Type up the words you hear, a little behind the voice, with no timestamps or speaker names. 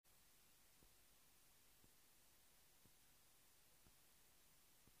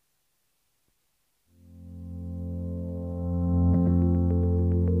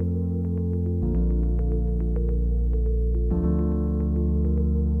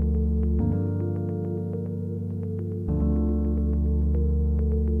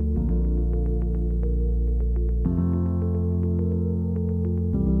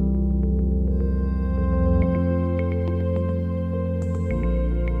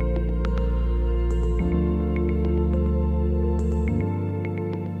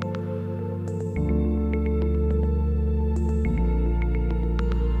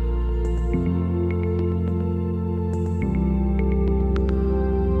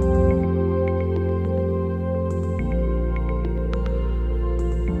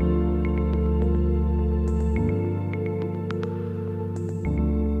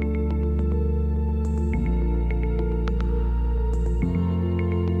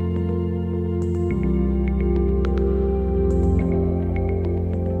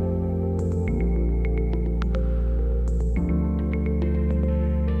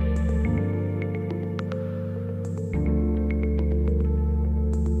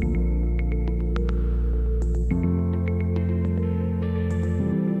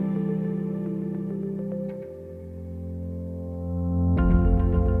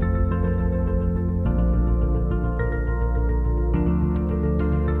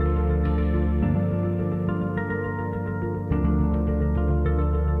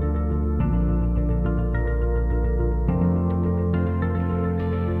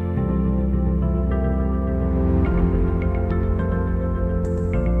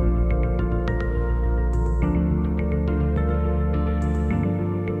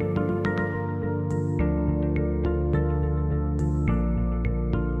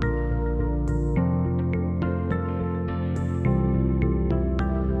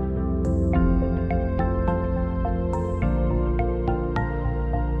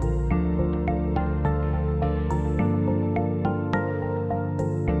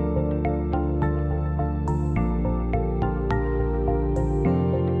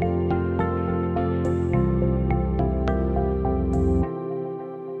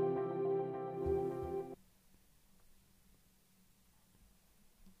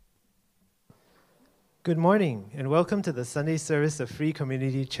Good morning and welcome to the Sunday service of Free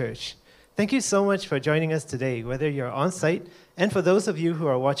Community Church. Thank you so much for joining us today, whether you're on site, and for those of you who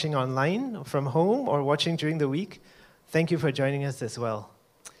are watching online from home or watching during the week, thank you for joining us as well.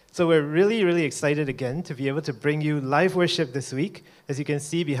 So we're really excited again to be able to bring you live worship this week. As you can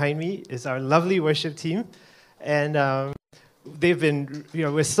see behind me is our lovely worship team, and they've been,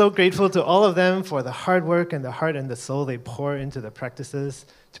 we're so grateful to all of them for the hard work and the heart and the soul they pour into the practices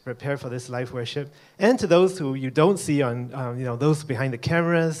to prepare for this live worship. And to those who you don't see on, those behind the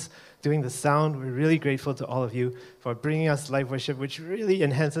cameras, doing the sound, we're really grateful to all of you for bringing us live worship, which really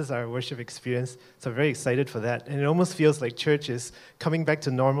enhances our worship experience. So I'm very excited for that. And it almost feels like church is coming back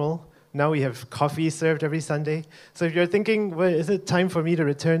to normal. Now we have coffee served every Sunday. So if you're thinking, well, is it time for me to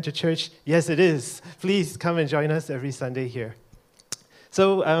return to church? Yes, it is. Please come and join us every Sunday here.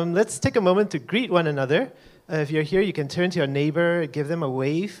 So let's take a moment to greet one another. If you're here, you can turn to your neighbor, give them a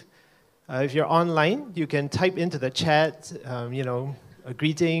wave. If you're online, you can type into the chat, a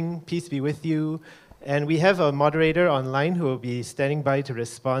greeting, peace be with you. And we have a moderator online who will be standing by to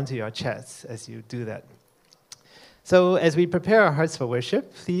respond to your chats as you do that. So as we prepare our hearts for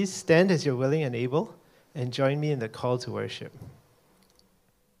worship, please stand as you're willing and able and join me in the call to worship.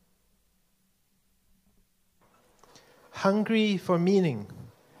 Hungry for meaning.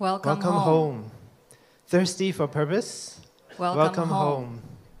 Welcome home. Thirsty for purpose. Welcome home.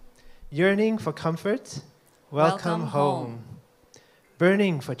 Yearning for comfort. Welcome home.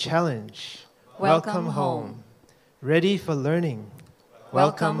 Burning for challenge. Welcome home. Ready for learning.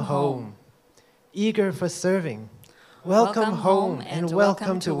 Welcome home. Eager for serving. Welcome home and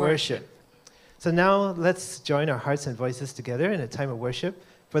welcome to worship. So now let's join our hearts and voices together in a time of worship.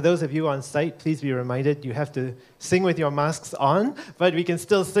 For those of you on site, please be reminded you have to sing with your masks on, but we can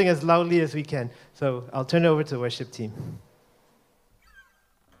still sing as loudly as we can. So I'll turn it over to the worship team.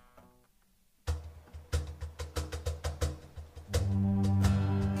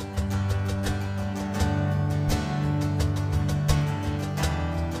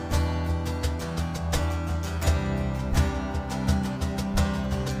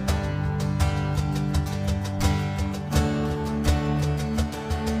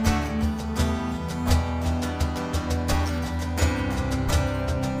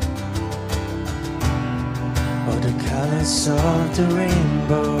 Of the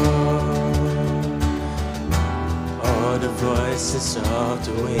rainbow, all the voices of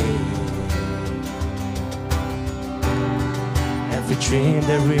the wind, every dream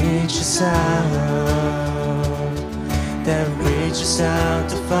that reaches out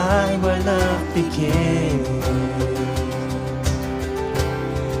to find where love begins,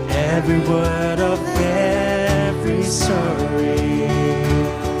 every word of every story,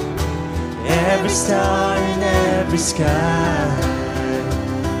 every star in every sky,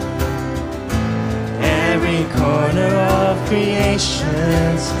 every corner of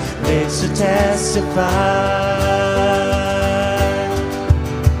creations lives to testify.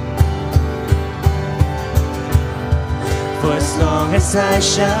 For as long as I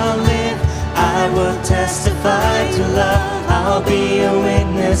shall live, I will testify to love. I'll be a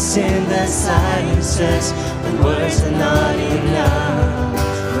witness in the silences when words are not enough.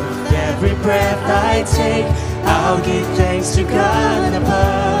 Every breath I take, I'll give thanks to God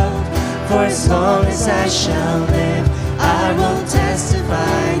above. For as long as I shall live, I will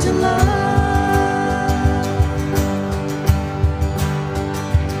testify to love.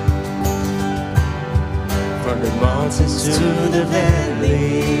 From the mountains to the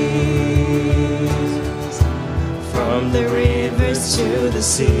valleys, from the rivers to the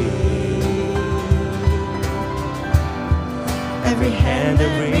sea, every hand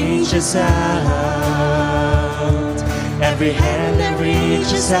that reaches out, every hand that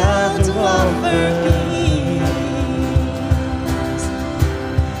reaches out to offer peace,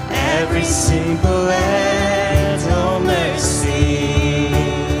 every simple act of mercy,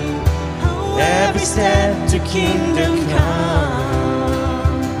 every step to kingdom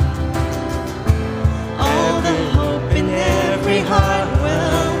come, all the hope in every heart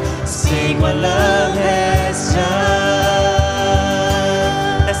will sing what love has done.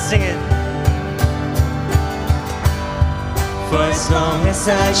 Sing it. For as long as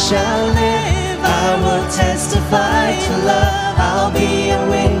I shall live, I will testify to love. I'll be a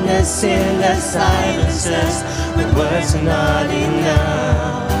witness in the silences when words are not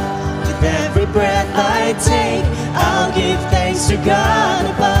enough. With every breath I take, I'll give thanks to God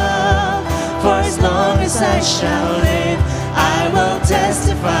above. For as long as I shall live, I will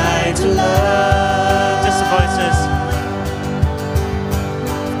testify to love. Just the voices.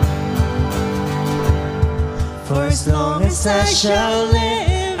 For as long as I shall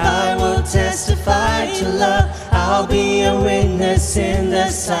live, I will testify to love. I'll be a witness in the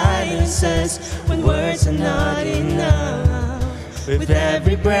silences when words are not enough. With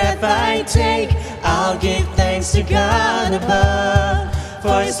every breath I take, I'll give thanks to God above.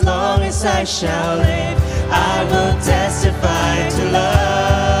 For as long as I shall live, I will testify to love.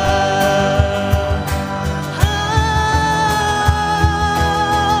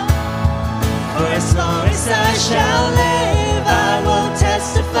 For as long as I shall live, I will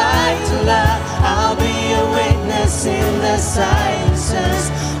testify to love. I'll be a witness in the silences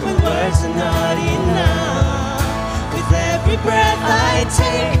when words are not enough. With every breath I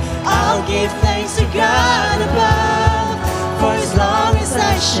take, I'll give thanks to God above. For as long as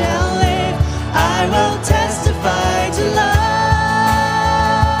I shall live, I will testify to love.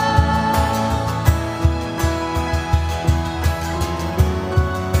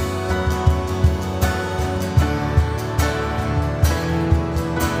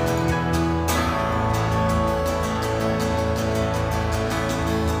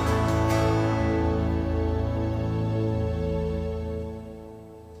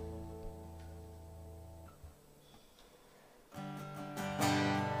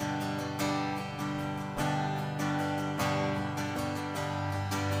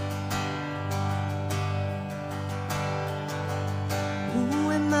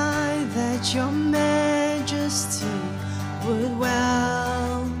 Your majesty would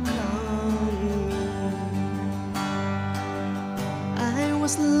welcome me. I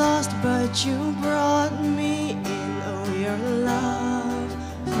was lost, but you brought me in. Oh, your love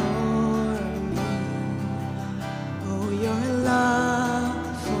for me. Oh, your love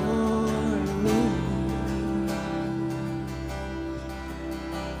for me.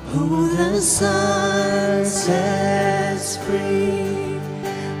 Who the Son sets free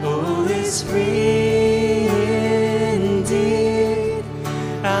is free indeed.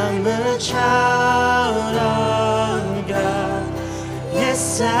 I'm a child of God.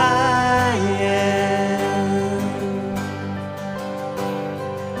 Yes, I am.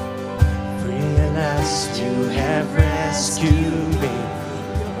 Free at last, you have rescued me.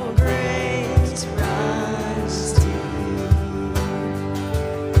 Your grace runs deep.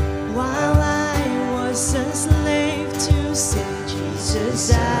 While I was a slave to sin, Jesus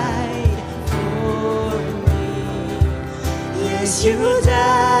died for me. Yes, you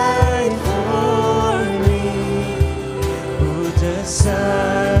died for me. Who the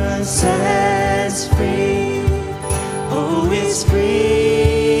Son sets free, oh, is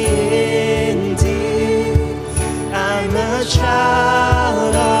free indeed. I'm a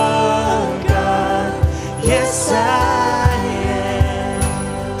child of God. Yes, I am.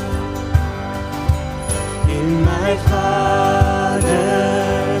 In my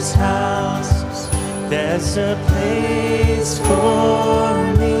Father's house, there's a place for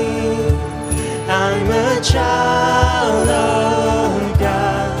me. I'm a child of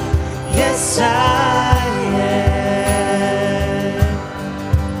God. Yes, I am.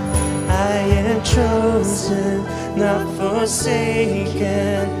 I am chosen, not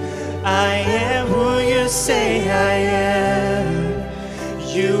forsaken. I am who you say I am.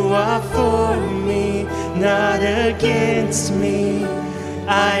 You are for me, not against me.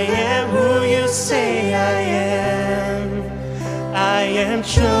 I am who you say I am. I am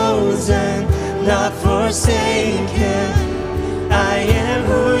chosen, not forsaken. I am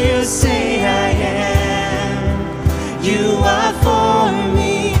who you say I am. You are for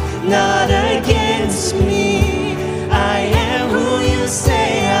me, not against me. I am who you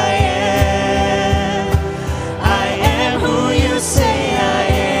say I am. I am who you say I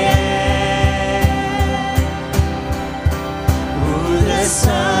am. Who the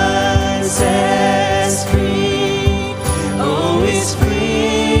Son sets free, oh, is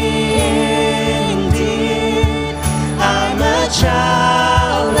free indeed. I'm a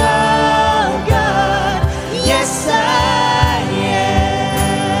child of God. Yes, I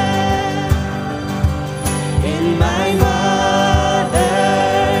am. In my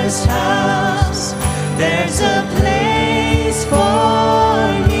mother's house, there's a place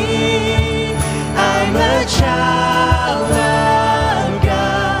for me. I'm a child of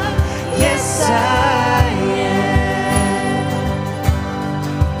God. Yes, I am.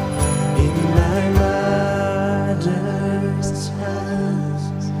 In my mother's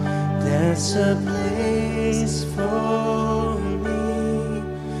house, there's a place for me.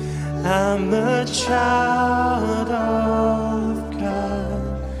 I'm a child of God.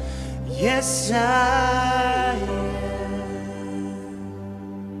 Yes, I am.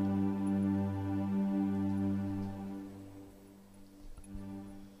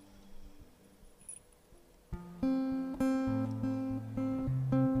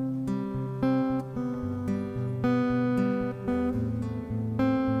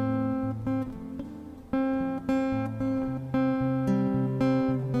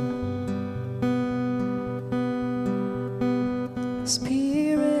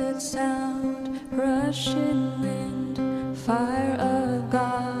 rushing wind, fire of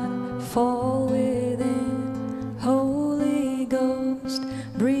God, fall within. Holy Ghost,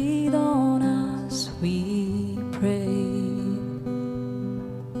 breathe on us, we pray.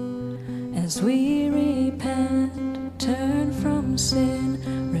 As we repent, turn from sin,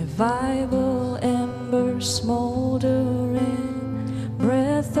 revival embers smoldering,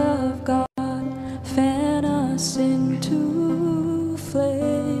 breath of God, fan us into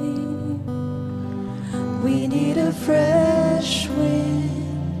flame. We need a fresh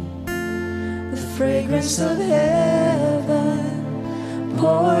wind, the fragrance of heaven.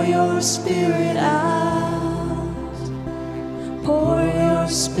 Pour your spirit out, pour your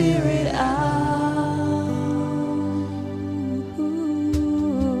spirit out.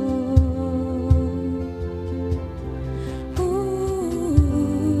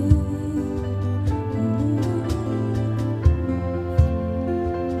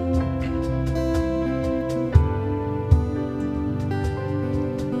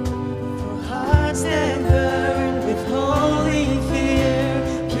 Hearts that burn with holy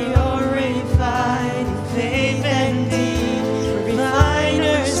fear, purified in faith and deed,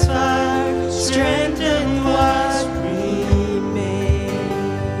 refiner's fire, strengthen what remains.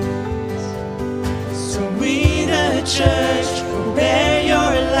 So we, the church, will bear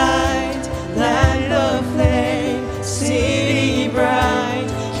your light, land of flame, city bright,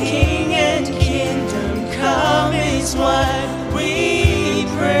 King and kingdom come is what we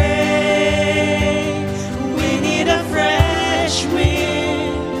pray.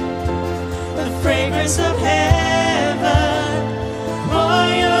 Fragrance of heaven, pour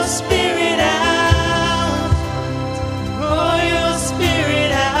your spirit out, pour your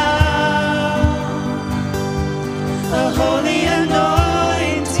spirit out, a holy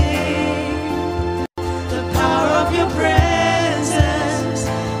anointing, the power of your presence,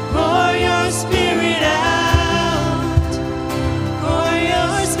 pour your spirit out, pour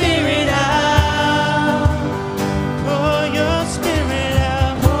your spirit out, pour your spirit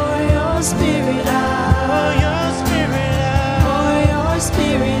out, pour your spirit out.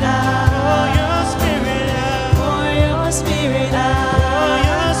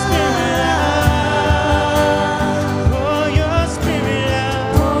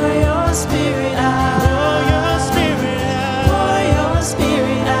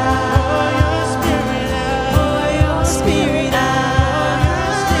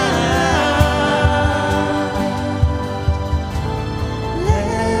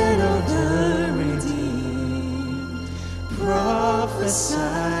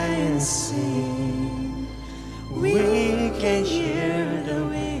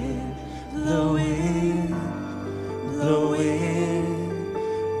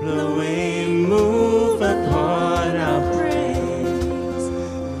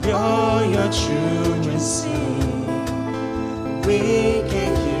 Children sing, we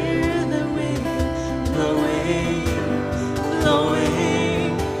can hear the wind blowing,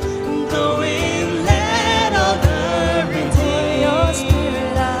 blowing, blowing. Let all the redeemed your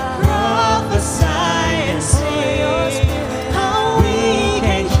spirit out, prophesy and sing. How we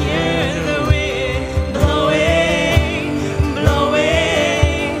can hear the wind blowing,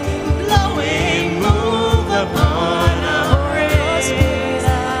 blowing, blowing. Move upon our praise.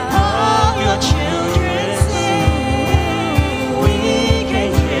 Children sing, we can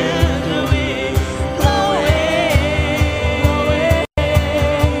hear the wind blowing.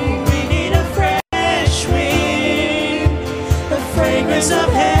 We need a fresh wind, the fragrance of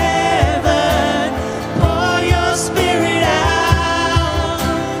heaven. Pour your spirit out,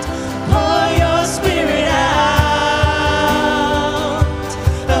 pour your spirit out,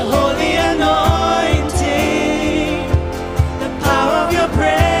 the holy anointing, the power of your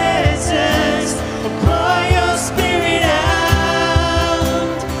presence.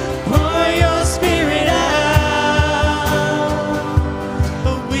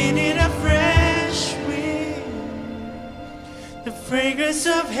 Fragrance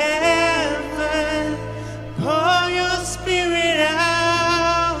of heaven, pour your spirit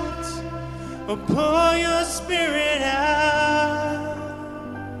out, oh, pour your spirit out,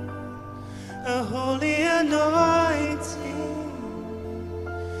 a holy anointing,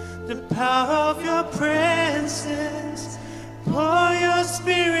 the power of your presence. Pour your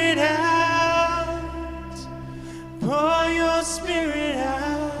spirit out, pour your spirit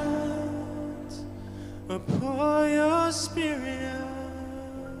out, oh, pour your spirit out.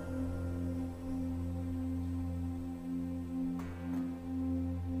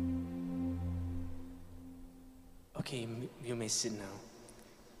 Okay, you may sit now.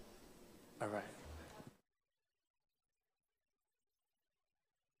 All right.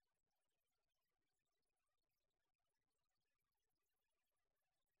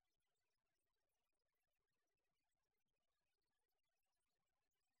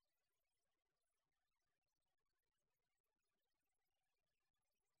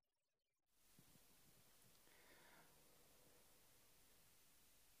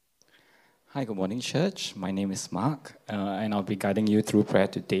 Hi, good morning, church. My name is Mark, and I'll be guiding you through prayer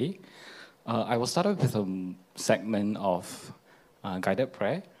today. I will start off with a segment of guided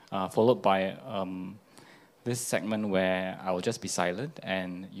prayer, followed by this segment where I will just be silent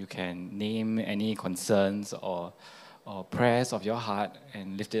and you can name any concerns or prayers of your heart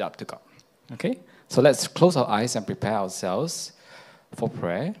and lift it up to God. Okay? So let's close our eyes and prepare ourselves for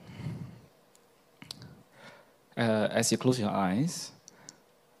prayer. As you close your eyes,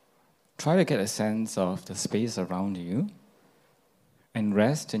 try to get a sense of the space around you and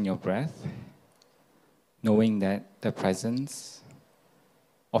rest in your breath, knowing that the presence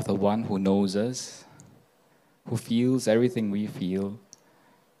of the one who knows us, who feels everything we feel,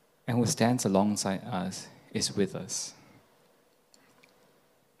 and who stands alongside us is with us.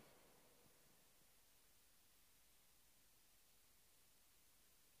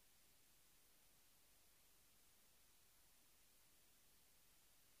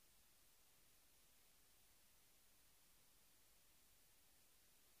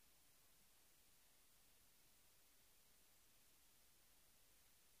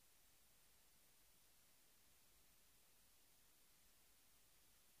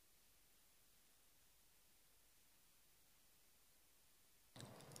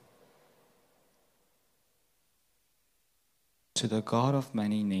 To the God of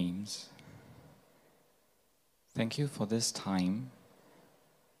many names, thank you for this time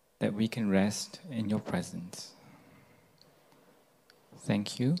that we can rest in your presence.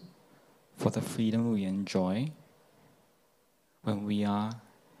 Thank you for the freedom we enjoy when we are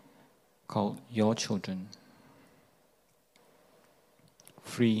called your children.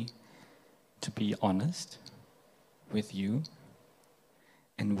 Free to be honest with you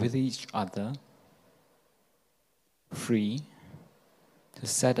and with each other. Free to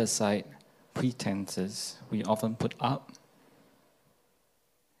set aside pretenses we often put up,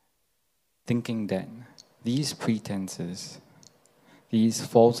 thinking that these pretenses, these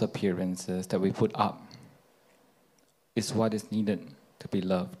false appearances that we put up, is what is needed to be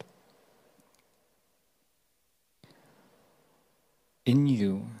loved. In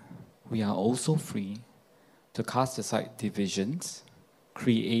you, we are also free to cast aside divisions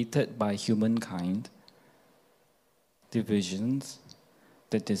created by humankind, divisions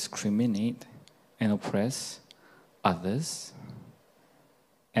that discriminate and oppress others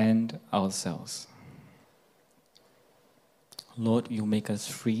and ourselves. Lord, you make us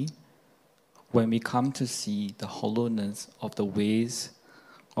free when we come to see the hollowness of the ways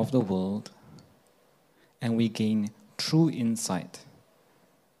of the world, and we gain true insight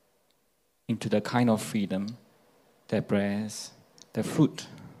into the kind of freedom that bears the fruit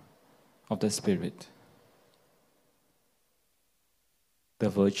of the Spirit. The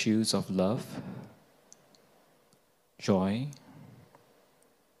virtues of love, joy,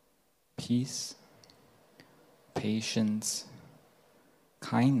 peace, patience,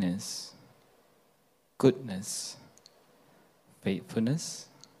 kindness, goodness, faithfulness,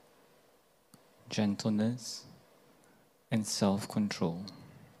 gentleness, and self-control.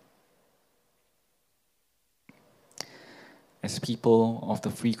 As people of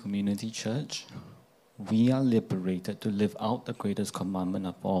the Free Community Church, we are liberated to live out the greatest commandment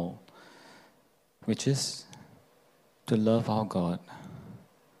of all, which is to love our God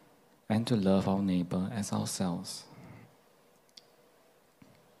and to love our neighbor as ourselves.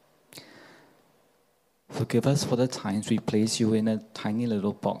 Forgive us for the times we place you in a tiny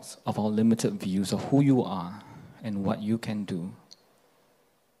little box of our limited views of who you are and what you can do.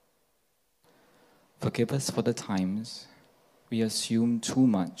 Forgive us for the times we assume too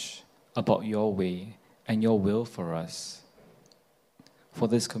much about your way and your will for us, for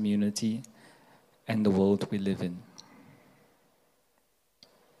this community and the world we live in.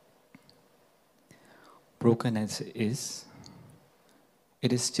 Broken as it is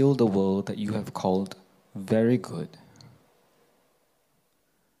still the world that you have called very good.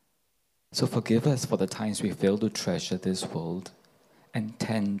 So forgive us for the times we fail to treasure this world and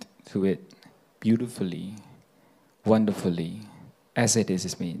tend to it beautifully, wonderfully, as it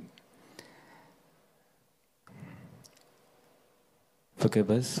is made.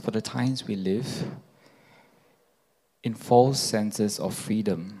 Forgive us for the times we live in false senses of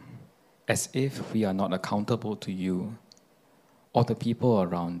freedom, as if we are not accountable to you or the people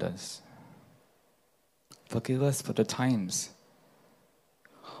around us. Forgive us for the times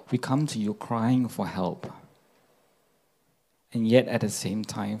we come to you crying for help, and yet at the same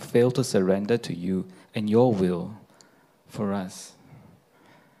time fail to surrender to you and your will for us.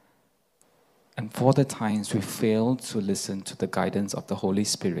 And for the times we fail to listen to the guidance of the Holy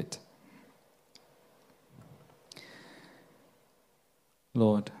Spirit.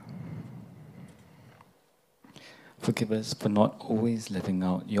 Lord, Forgive us for not always living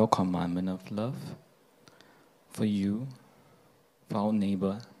out your commandment of love for you, for our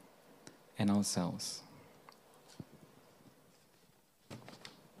neighbor, and ourselves.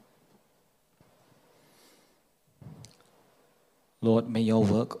 Lord, may your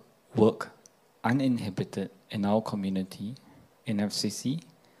work uninhibited in our community, in FCC,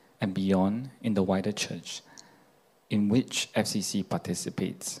 and beyond in the wider church, in which FCC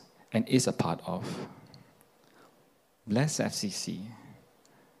participates and is a part of. Bless FCC,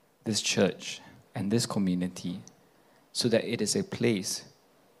 this church, and this community, so that it is a place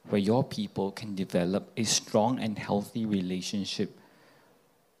where your people can develop a strong and healthy relationship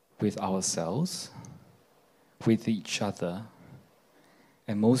with ourselves, with each other,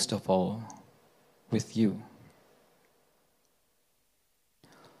 and most of all, with you.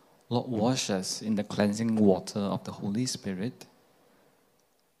 Lord, wash us in the cleansing water of the Holy Spirit,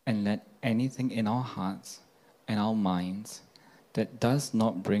 and let anything in our hearts and our minds that does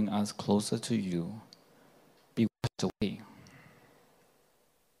not bring us closer to you be washed away.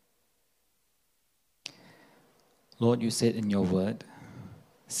 Lord, you said in your word,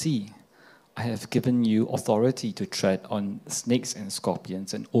 "See, I have given you authority to tread on snakes and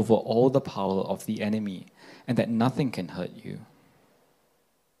scorpions and over all the power of the enemy, and that nothing can hurt you."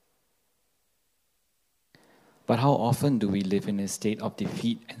 But how often do we live in a state of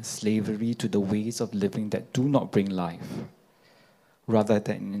defeat and slavery to the ways of living that do not bring life, rather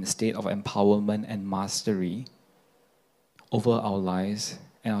than in a state of empowerment and mastery over our lives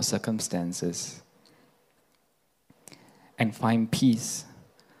and our circumstances, and find peace,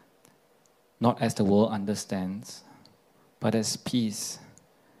 not as the world understands, but as peace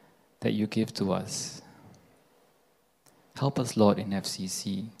that you give to us. Help us, Lord, in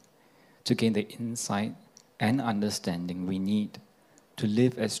FCC to gain the insight and understanding we need to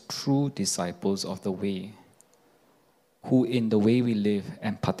live as true disciples of the way, who in the way we live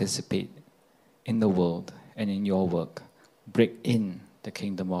and participate in the world and in your work, break in the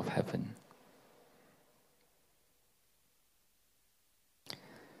kingdom of heaven.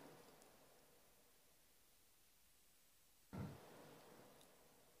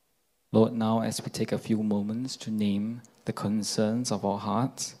 Lord, now as we take a few moments to name the concerns of our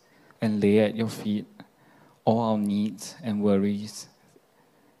hearts and lay at your feet all our needs and worries,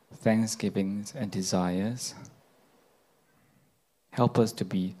 thanksgivings and desires, help us to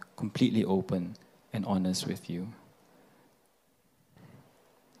be completely open and honest with you.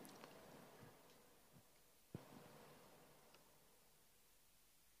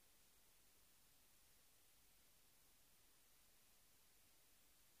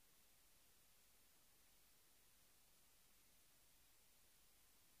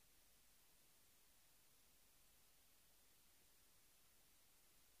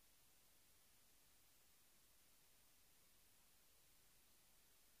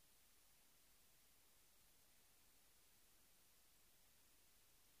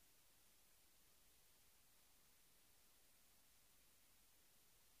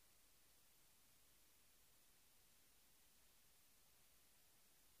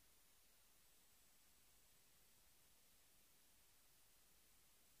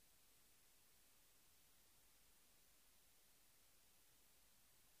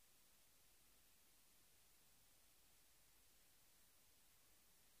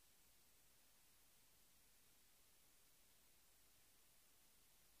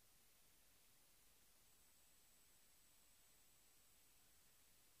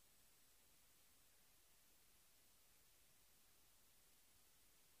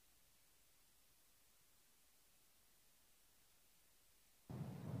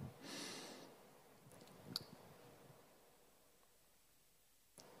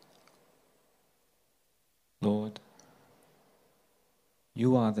 Lord,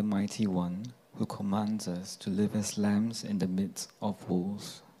 you are the mighty one who commands us to live as lambs in the midst of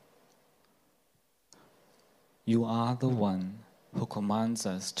wolves. You are the one who commands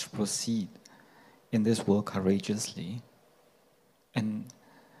us to proceed in this world courageously and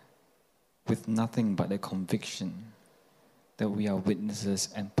with nothing but a conviction that we are witnesses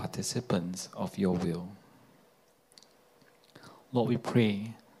and participants of your will. Lord, we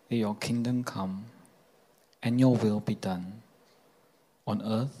pray that your kingdom come and your will be done on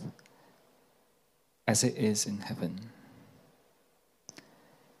earth as it is in heaven.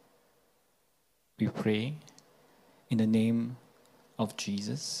 We pray in the name of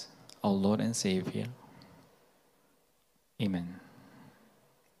Jesus, our Lord and Savior. Amen.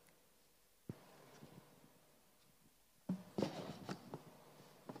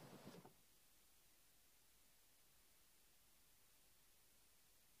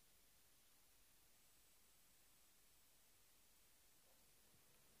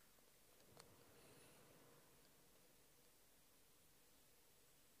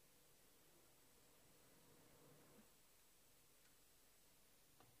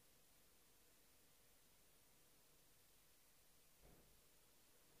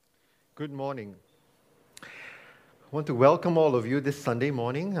 Good morning. I want to welcome all of you this Sunday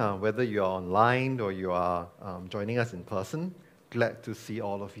morning, whether you are online or you are joining us in person. Glad to see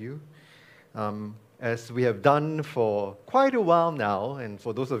all of you. As we have done for quite a while now, and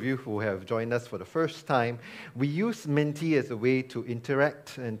for those of you who have joined us for the first time, we use Menti as a way to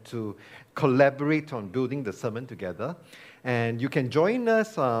interact and to collaborate on building the sermon together. And you can join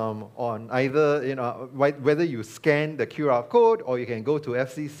us on either, whether you scan the QR code or you can go to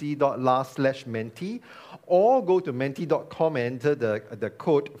fcc.la/menti or go to menti.com and enter the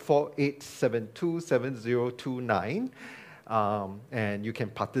code 48727029 and you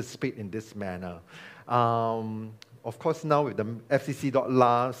can participate in this manner. Of course, now with the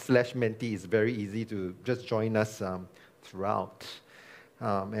fcc.la/menti, it's very easy to just join us throughout.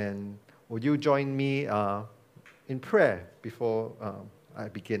 And would you join me in prayer before I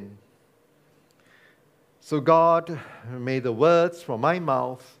begin? So God, may the words from my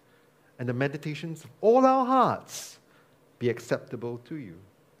mouth and the meditations of all our hearts be acceptable to you.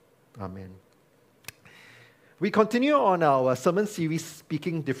 Amen. We continue on our sermon series,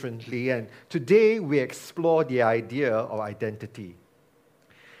 Speaking Differently, and today we explore the idea of identity.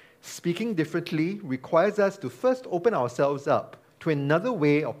 Speaking differently requires us to first open ourselves up to another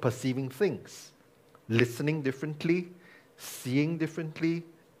way of perceiving things, listening differently, seeing differently,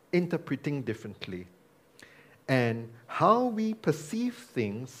 interpreting differently. And how we perceive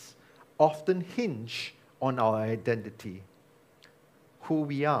things often hinge on our identity, who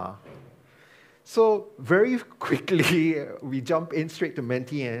we are. So very quickly, we jump in straight to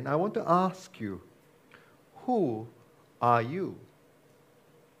Menti, and I want to ask you, who are you?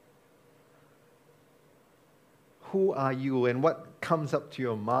 Who are you, and what comes up to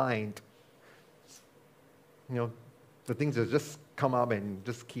your mind? You know, the things that just come up and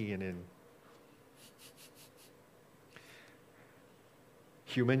just key in.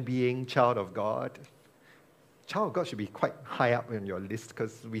 Human being, child of God. Child of God should be quite high up on your list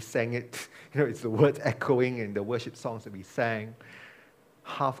because we sang it. It's the words echoing in the worship songs that we sang.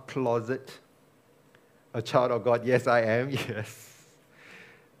 Half closet. A child of God, yes, I am, yes.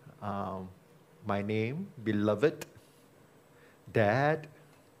 My name, beloved. Dad.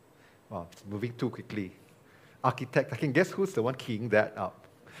 Wow, it's moving too quickly. Architect, I can guess who's the one keying that up.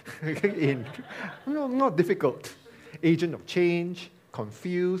 Not difficult. Agent of change,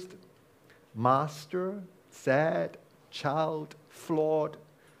 confused, master, sad, child, flawed,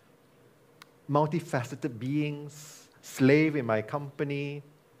 multifaceted beings, slave in my company.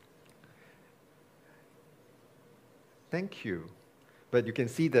 Thank you. But you can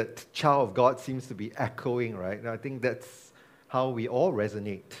see that child of God seems to be echoing, right? And I think that's how we all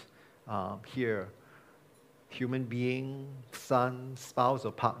resonate here. Human being, son, spouse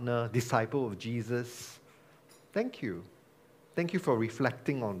or partner, disciple of Jesus. Thank you. Thank you for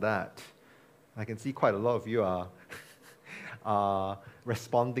reflecting on that. I can see quite a lot of you are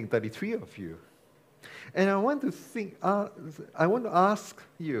responding, 33 of you. And I want to ask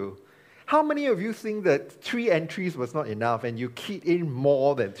you, how many of you think that 3 entries was not enough and you keyed in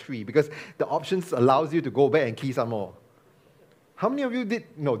more than 3 because the options allows you to go back and key some more? How many of you did?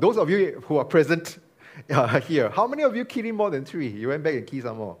 No, those of you who are present here, how many of you keyed in more than 3? You went back and keyed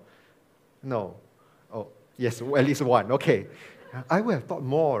some more? No. Oh, yes, at least 1. Okay. I would have thought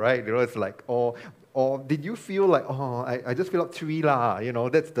more, right? It's like, or did you feel like, I just fill up 3 lah,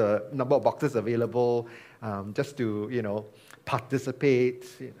 that's the number of boxes available, just to, participate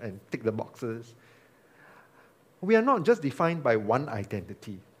and tick the boxes. We are not just defined by one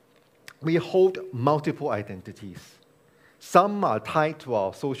identity. We hold multiple identities. Some are tied to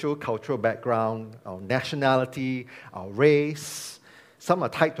our social, cultural background, our nationality, our race. Some are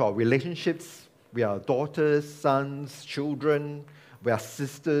tied to our relationships. We are daughters, sons, children. We are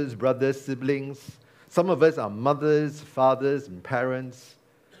sisters, brothers, siblings. Some of us are mothers, fathers, and parents.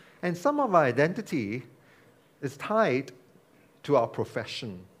 And some of our identity is tied to our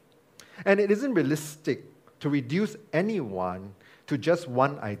profession. And it isn't realistic to reduce anyone to just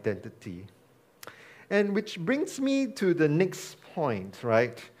one identity. And which brings me to the next point,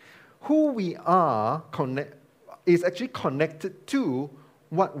 right? Who we are is actually connected to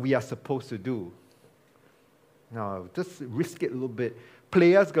what we are supposed to do. Now, just risk it a little bit.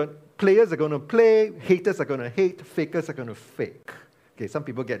 Players are going to play, haters are going to hate, fakers are going to fake. Okay, some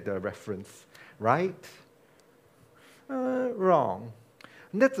people get the reference, right? Wrong.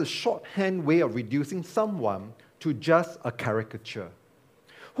 And that's a shorthand way of reducing someone to just a caricature.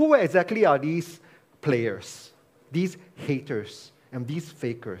 Who exactly are these players, these haters, and these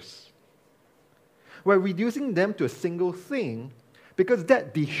fakers? We're reducing them to a single thing because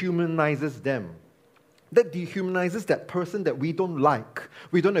that dehumanizes them. that dehumanizes that person that we don't like,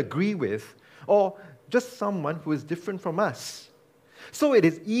 we don't agree with, or just someone who is different from us. So it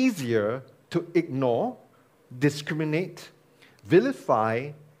is easier to ignore, discriminate,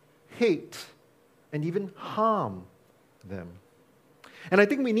 vilify, hate, and even harm them. And I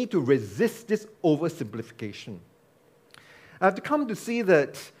think we need to resist this oversimplification. I've come to see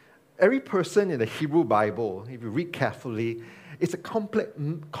that every person in the Hebrew Bible, if you read carefully, is a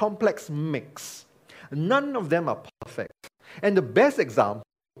complex mix. None of them are perfect. And the best example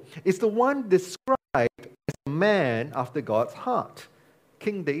is the one described as a man after God's heart,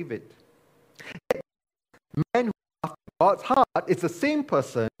 King David. The man who after God's heart is the same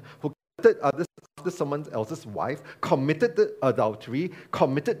person who committed others after someone else's wife, committed the adultery,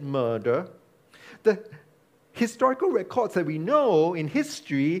 committed murder. The historical records that we know in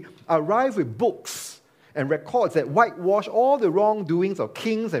history arrive with books and records that whitewash all the wrongdoings of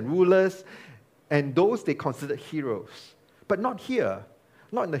kings and rulers and those they considered heroes. But not here,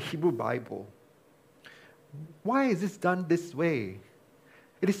 not in the Hebrew Bible. Why is this done this way?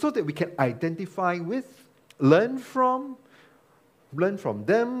 It is so that we can identify with, learn from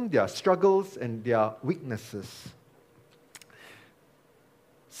them, their struggles and their weaknesses.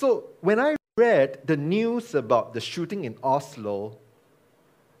 So when I read the news about the shooting in Oslo,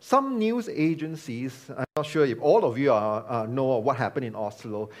 some news agencies, I'm not sure if all of you know what happened in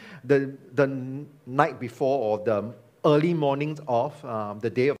Oslo, the night before or the early mornings of the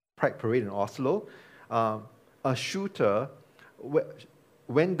day of Pride Parade in Oslo, a shooter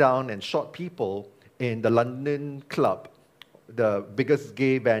went down and shot people in the London club, the biggest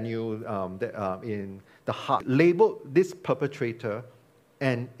gay venue in the heart, labeled this perpetrator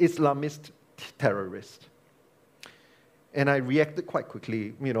an Islamist terrorist. And I reacted quite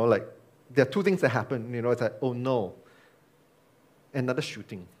quickly, there are two things that happened, it's like, oh no, another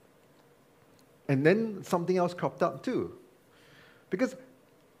shooting. And then something else cropped up too. Because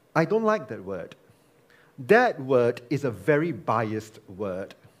I don't like that word. That word is a very biased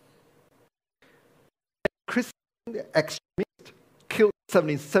word. A Christian extremist killed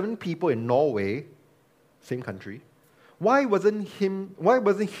 77 people in Norway, same country. Why wasn't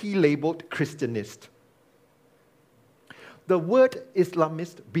he labeled Christianist? The word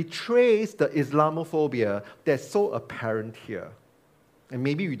Islamist betrays the Islamophobia that's so apparent here. And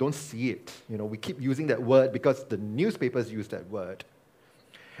maybe we don't see it. We keep using that word because the newspapers use that word.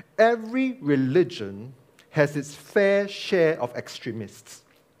 Every religion has its fair share of extremists.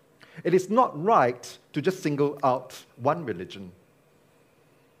 It is not right to just single out one religion.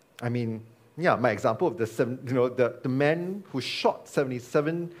 My example of the man who shot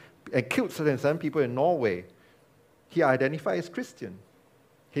 77 and killed 77 people in Norway, he identified as Christian.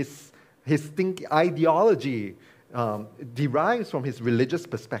 His ideology derives from his religious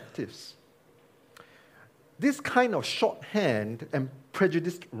perspectives. This kind of shorthand and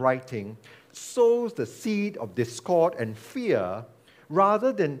prejudiced writing sows the seed of discord and fear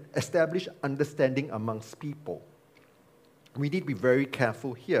rather than establish understanding amongst people. We need to be very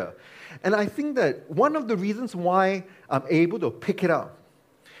careful here. And I think that one of the reasons why I'm able to pick it up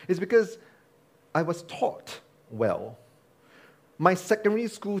is because I was taught well. My secondary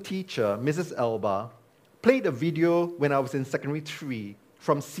school teacher, Mrs. Elba, played a video when I was in secondary 3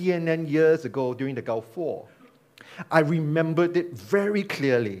 from CNN years ago during the Gulf War. I remembered it very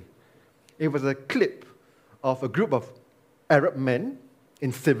clearly. It was a clip of a group of Arab men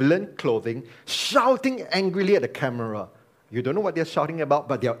in civilian clothing shouting angrily at the camera. You don't know what they're shouting about,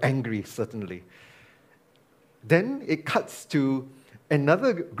 but they're angry, certainly. Then it cuts to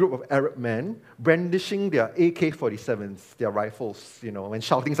another group of Arab men brandishing their AK-47s, their rifles, and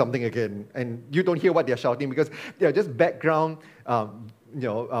shouting something again. And you don't hear what they're shouting because they're just background,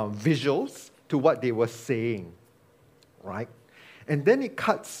 visuals to what they were saying, right? And then it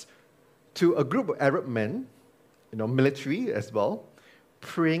cuts to a group of Arab men, military as well,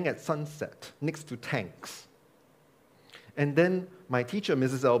 praying at sunset next to tanks. And then my teacher,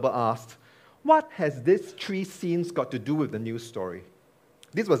 Mrs. Elba, asked, what has these 3 scenes got to do with the news story?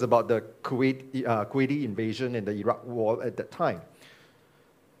 This was about the Kuwaiti invasion and the Iraq war at that time.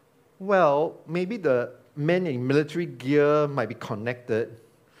 Well, maybe the men in military gear might be connected,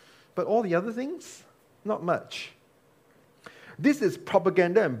 but all the other things, not much. This is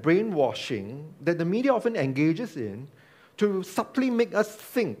propaganda and brainwashing that the media often engages in to subtly make us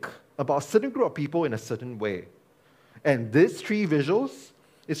think about a certain group of people in a certain way. And these 3 visuals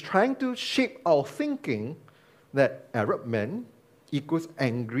is trying to shape our thinking that Arab men equals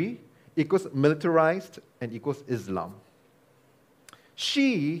angry, equals militarized, and equals Islam.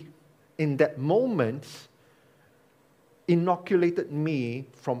 She, in that moment, inoculated me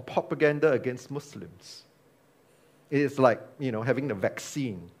from propaganda against Muslims. It is like, having the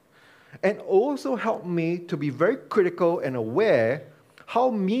vaccine. And also helped me to be very critical and aware how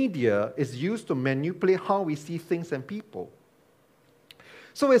media is used to manipulate how we see things and people.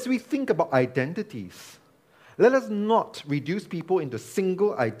 So as we think about identities, let us not reduce people into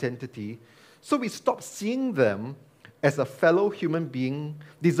single identity, so we stop seeing them as a fellow human being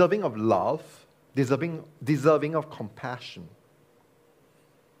deserving of love, deserving of compassion.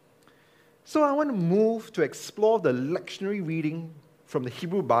 So I want to move to explore the lectionary reading from the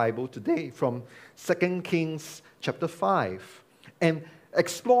Hebrew Bible today, from 2 Kings chapter 5, and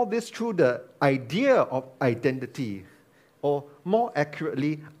explore this through the idea of identity, or more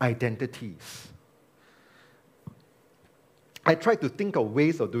accurately, identities. I tried to think of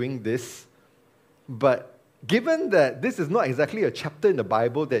ways of doing this, but given that this is not exactly a chapter in the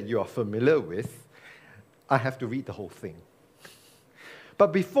Bible that you are familiar with, I have to read the whole thing.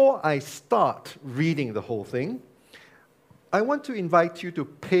 But before I start reading the whole thing, I want to invite you to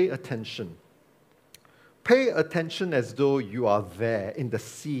pay attention. Pay attention as though you are there in the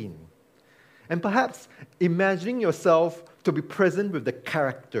scene. And perhaps imagining yourself to be present with the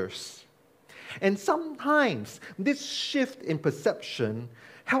characters. And sometimes this shift in perception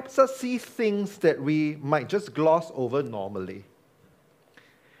helps us see things that we might just gloss over normally.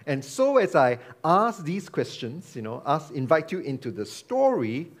 And so as I ask these questions, invite you into the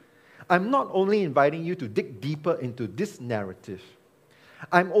story, I'm not only inviting you to dig deeper into this narrative,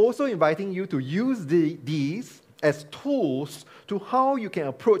 I'm also inviting you to use these as tools to how you can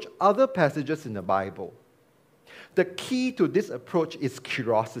approach other passages in the Bible. The key to this approach is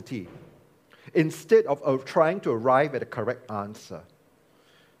curiosity, instead of trying to arrive at a correct answer.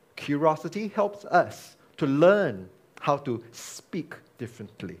 Curiosity helps us to learn how to speak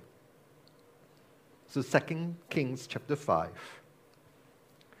differently. So 2 Kings chapter 5.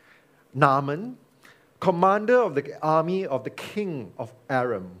 Naaman, commander of the army of the king of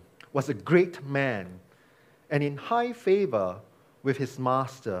Aram, was a great man and in high favor with his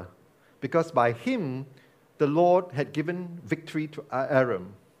master, because by him the Lord had given victory to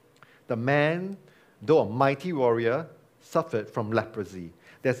Aram. The man, though a mighty warrior, suffered from leprosy.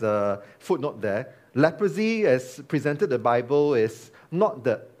 There's a footnote there. Leprosy, as presented in the Bible, is not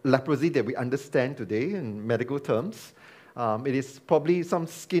the leprosy that we understand today in medical terms. It is probably some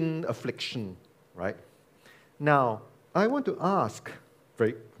skin affliction, right? Now, I want to ask,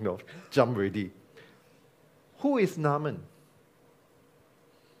 jump ready. Who is Naaman?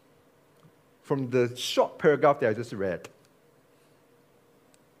 From the short paragraph that I just read.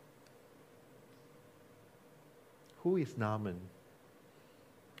 Who is Naaman?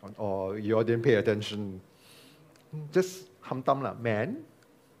 Or you all didn't pay attention. Just hamtam lah. Man,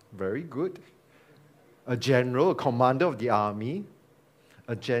 very good. A general, a commander of the army.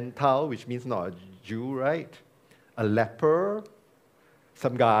 A Gentile, which means not a Jew, right? A leper.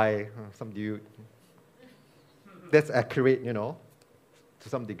 Some guy, some dude. That's accurate, to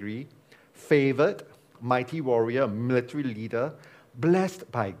some degree. Favored, mighty warrior, military leader, blessed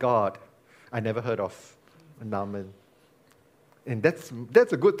by God. I never heard of Naaman. And that's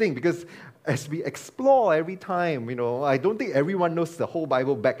a good thing, because as we explore every time, I don't think everyone knows the whole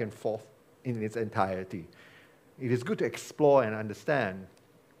Bible back and forth in its entirety. It is good to explore and understand.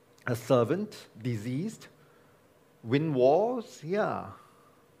 A servant, diseased, win wars, yeah.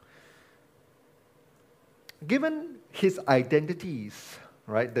 Given his identities,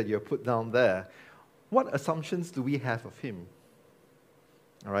 right, that you have put down there, what assumptions do we have of him?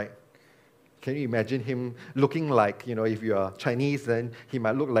 All right? Can you imagine him looking like, if you are Chinese, then he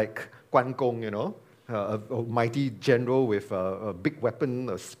might look like Guan Gong, a mighty general with a big weapon,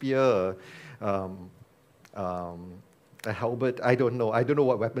 a spear, a halberd. I don't know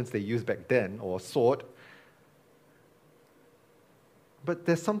what weapons they used back then, or a sword. But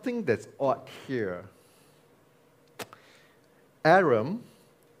there's something that's odd here. Aram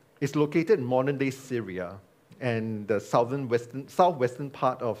is located in modern-day Syria and the southwestern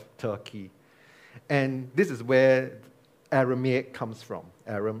part of Turkey. And this is where Aramaic comes from,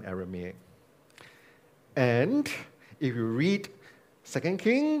 Aramaic. And if you read 2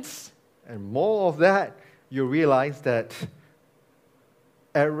 Kings and more of that, you realize that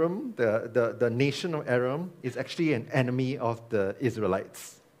Aram, the nation of Aram, is actually an enemy of the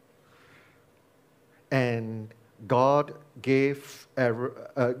Israelites. And God gave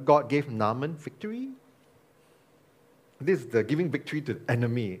Naaman victory. This is the giving victory to the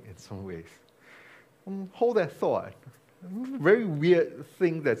enemy in some ways. Hold that thought. Very weird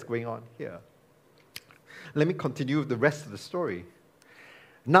thing that's going on here. Let me continue with the rest of the story.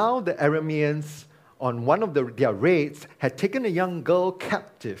 Now the Arameans on one of their raids, had taken a young girl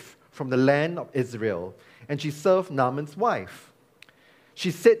captive from the land of Israel, and she served Naaman's wife.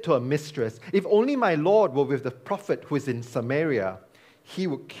 She said to her mistress, "If only my Lord were with the prophet who is in Samaria, he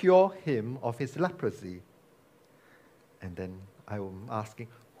would cure him of his leprosy." And then I am asking,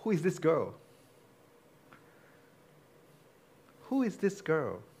 who is this girl? Who is this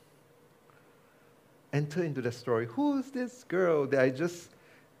girl? Enter into the story. Who is this girl that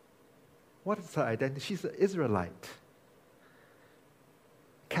what is her identity? She's an Israelite.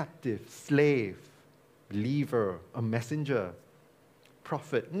 Captive, slave, believer, a messenger,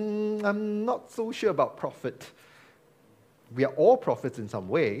 prophet. I'm not so sure about prophet. We are all prophets in some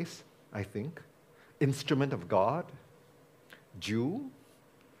ways, I think. Instrument of God, Jew,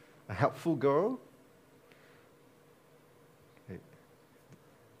 a helpful girl,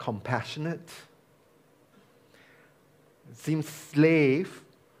 compassionate. It seems slave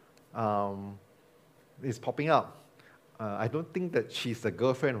is popping up. I don't think that she's a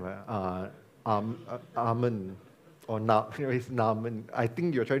girlfriend of Ammon or Naaman. I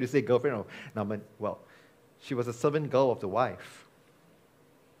think you're trying to say girlfriend of Naaman. Well, she was a servant girl of the wife.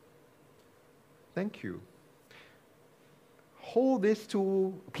 Thank you. Hold these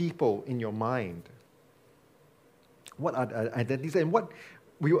two people in your mind. What are their identities and what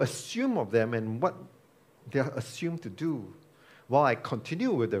we assume of them and what they are assumed to do, while I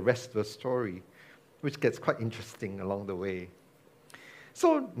continue with the rest of the story, which gets quite interesting along the way.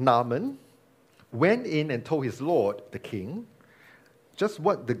 So Naaman went in and told his lord, the king, just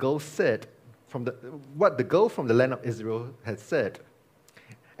what the girl said, what the girl from the land of Israel had said.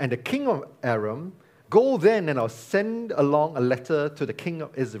 And the king of Aram, "Go then, and I'll send along a letter to the king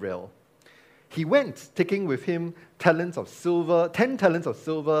of Israel." He went, taking with him 10 talents of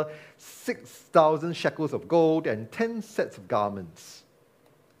silver, 6,000 shekels of gold, and 10 sets of garments.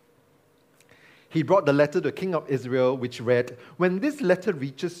 He brought the letter to the king of Israel, which read, "When this letter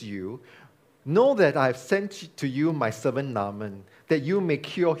reaches you, know that I have sent to you my servant Naaman, that you may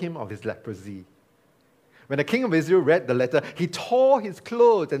cure him of his leprosy." When the king of Israel read the letter, he tore his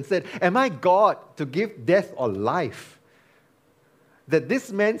clothes and said, "Am I God to give death or life, that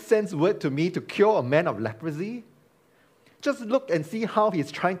this man sends word to me to cure a man of leprosy? Just look and see how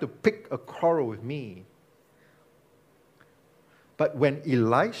he's trying to pick a quarrel with me." But when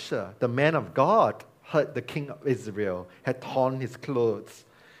Elisha, the man of God, heard the king of Israel had torn his clothes,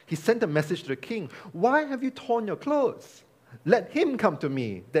 he sent a message to the king, "Why have you torn your clothes? Let him come to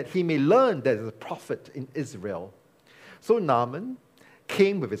me, that he may learn there is a prophet in Israel." So Naaman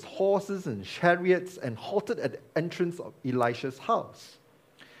came with his horses and chariots and halted at the entrance of Elisha's house.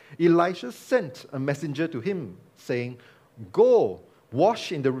 Elisha sent a messenger to him, saying, "Go,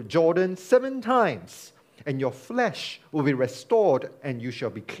 wash in the Jordan 7 times, and your flesh will be restored, and you shall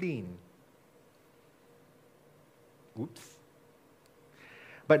be clean." Oops.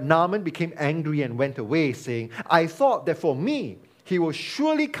 But Naaman became angry and went away, saying, "I thought that for me he will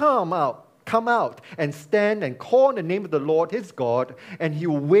surely come out and stand and call on the name of the Lord his God, and he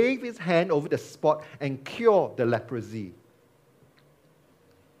will wave his hand over the spot and cure the leprosy."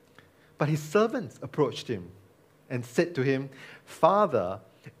 But his servants approached him and said to him, "Father,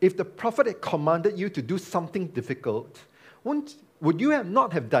 if the prophet had commanded you to do something difficult, would you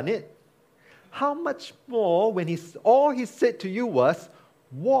not have done it? How much more when all he said to you was,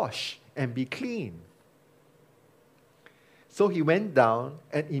 'Wash and be clean'?" So he went down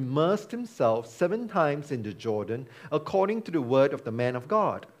and immersed himself 7 times in the Jordan, according to the word of the man of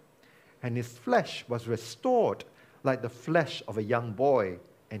God. And his flesh was restored like the flesh of a young boy,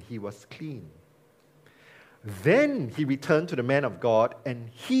 and he was clean. Then he returned to the man of God, and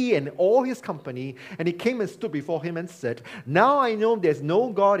he and all his company, and he came and stood before him and said, "Now I know there's no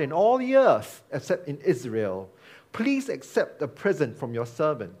God in all the earth except in Israel. Please accept a present from your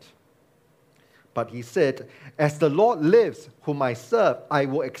servant." But he said, "As the Lord lives, whom I serve, I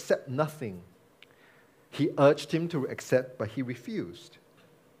will accept nothing." He urged him to accept, but he refused.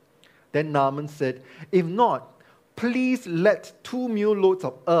 Then Naaman said, "If not, please let 2 mule loads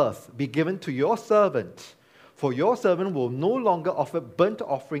of earth be given to your servant, for your servant will no longer offer burnt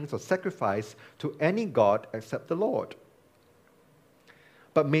offerings or sacrifice to any god except the Lord.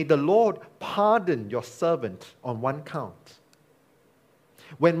 But may the Lord pardon your servant on one count.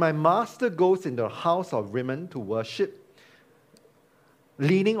 When my master goes in the house of Rimmon to worship,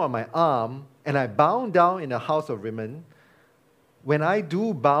 leaning on my arm, and I bow down in the house of Rimmon, when I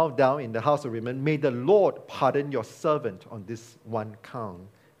do bow down in the house of Rimmon, may the Lord pardon your servant on this one count."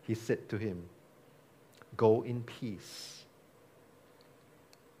 He said to him, "Go in peace."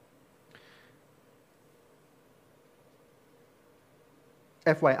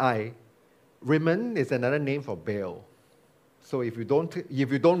 FYI, Rimmon is another name for Baal. So if you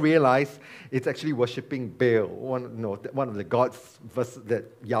don't realize, it's actually worshipping Baal, one of the gods that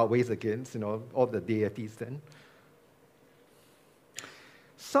Yahweh is against, all the deities then.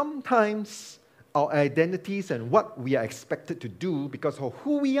 Sometimes our identities and what we are expected to do because of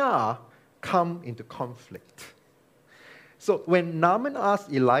who we are come into conflict. So when Naaman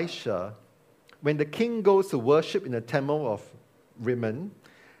asked Elisha, when the king goes to worship in the temple of Rimmon,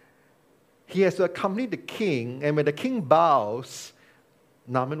 he has to accompany the king, and when the king bows,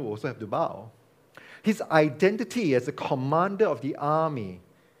 Naaman will also have to bow. His identity as a commander of the army,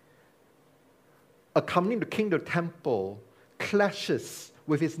 accompanying the king to the temple, clashes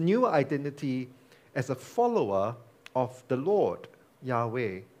with his new identity as a follower of the Lord,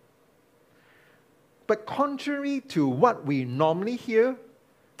 Yahweh. But contrary to what we normally hear,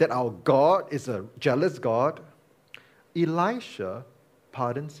 that our God is a jealous God, Elisha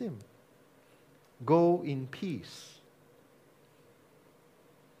pardons him. Go in peace.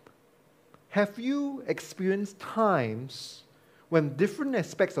 Have you experienced times when different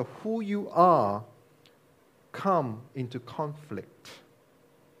aspects of who you are come into conflict?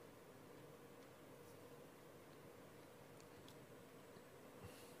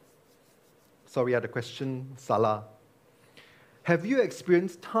 Sorry, I had a question, Salah. Have you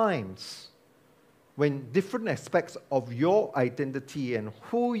experienced times when different aspects of your identity and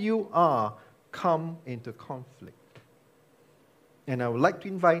who you are come into conflict? And I would like to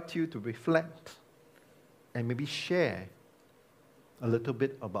invite you to reflect and maybe share a little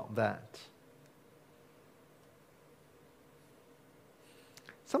bit about that.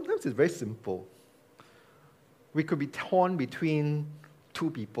 Sometimes it's very simple. We could be torn between two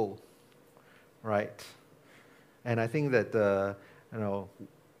people, right? And I think that,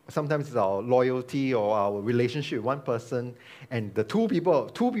 sometimes it's our loyalty or our relationship with one person, and the two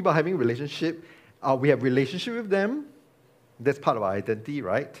people having a relationship, we have relationship with them. That's part of our identity,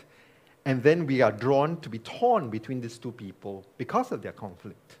 right? And then we are drawn to be torn between these two people because of their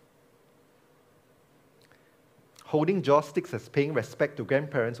conflict. Holding joss sticks as paying respect to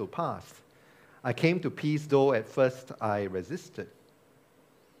grandparents who passed. I came to peace, though at first I resisted.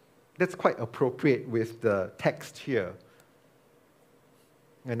 That's quite appropriate with the text here.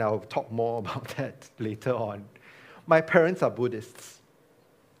 And I'll talk more about that later on. My parents are Buddhists.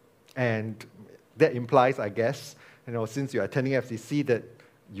 And that implies, I guess, since you're attending FCC, that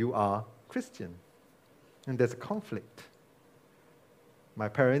you are Christian. And there's a conflict. My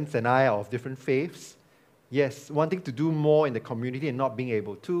parents and I are of different faiths. Yes, wanting to do more in the community and not being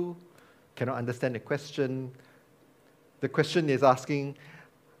able to. Cannot understand the question. The question is asking,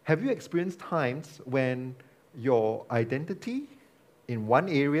 have you experienced times when your identity in one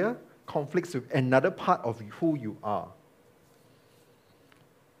area conflicts with another part of who you are?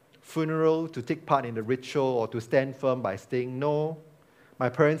 Funeral, to take part in the ritual, or to stand firm by saying no. My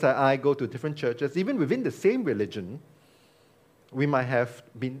parents and I go to different churches. Even within the same religion, we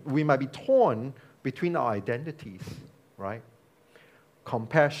might be torn between our identities, right?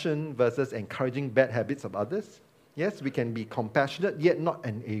 Compassion versus encouraging bad habits of others. Yes, we can be compassionate, yet not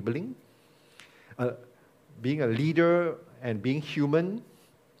enabling. Being a leader and being human,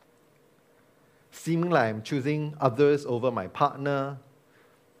 seeming like I'm choosing others over my partner.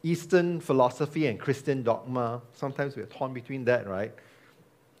 Eastern philosophy and Christian dogma, sometimes we're torn between that, right?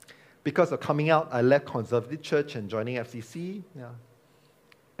 Because of coming out, I left conservative church and joining FCC. Yeah.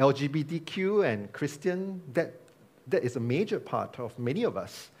 LGBTQ and Christian, that is a major part of many of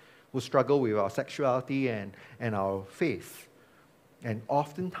us who struggle with our sexuality and our faith. And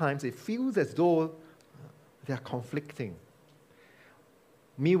oftentimes it feels as though they are conflicting.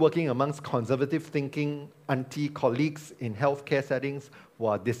 Me working amongst conservative thinking auntie colleagues in healthcare settings who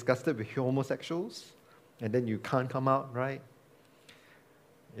are disgusted with homosexuals, and then you can't come out, right?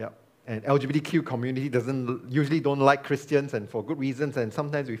 Yeah. And LGBTQ community usually don't like Christians, and for good reasons, and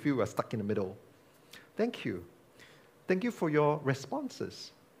sometimes we feel we're stuck in the middle. Thank you. Thank you for your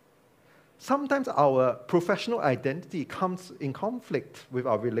responses. Sometimes our professional identity comes in conflict with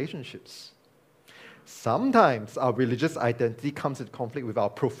our relationships. Sometimes our religious identity comes in conflict with our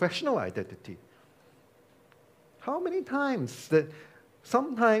professional identity. How many times that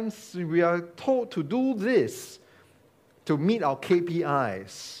sometimes we are told to do this to meet our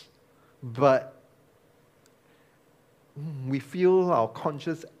KPIs, but we feel our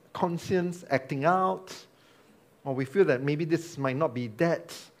conscience acting out, or we feel that maybe this might not be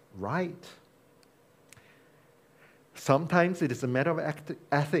that right. Sometimes it is a matter of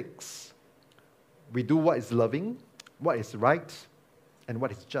ethics. We do what is loving, what is right, and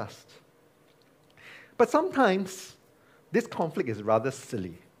what is just. But sometimes this conflict is rather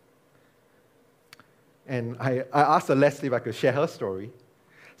silly. And I asked Celeste if I could share her story.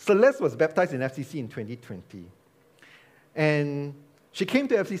 Celeste was baptized in FCC in 2020. And she came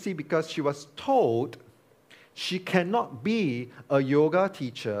to FCC because she was told she cannot be a yoga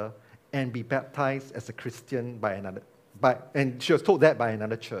teacher and be baptized as a Christian and she was told that by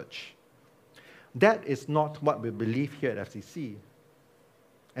another church. That is not what we believe here at FCC.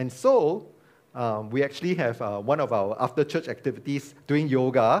 And so, we actually have one of our after-church activities doing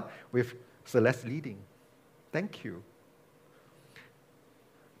yoga with Celeste leading. Thank you.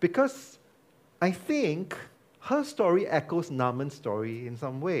 Because I think her story echoes Naaman's story in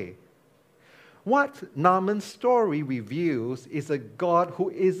some way. What Naaman's story reveals is a God who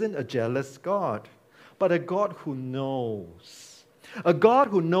isn't a jealous God, but a God who knows. A God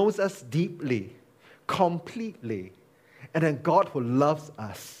who knows us deeply, completely, and a God who loves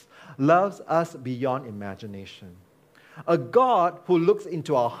us beyond imagination. A God who looks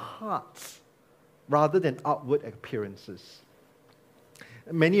into our hearts rather than outward appearances.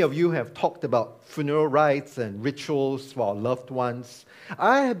 Many of you have talked about funeral rites and rituals for our loved ones.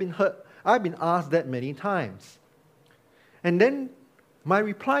 I've been asked that many times. And then my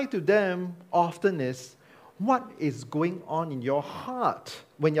reply to them often is, what is going on in your heart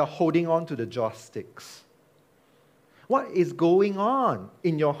when you're holding on to the joss sticks? What is going on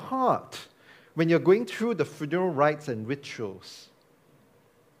in your heart when you're going through the funeral rites and rituals?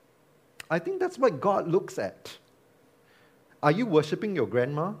 I think that's what God looks at. Are you worshiping your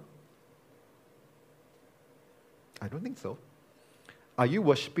grandma? I don't think so. Are you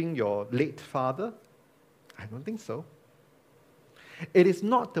worshiping your late father? I don't think so. It is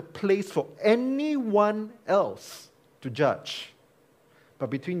not the place for anyone else to judge, but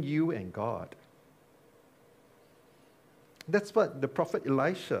between you and God. That's what the prophet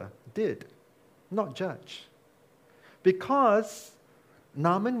Elisha did, not judge. Because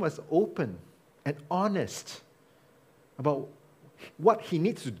Naaman was open and honest about what he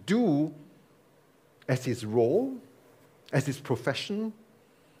needs to do as his role, as his profession,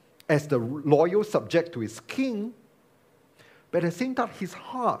 as the loyal subject to his king. But at the same time, his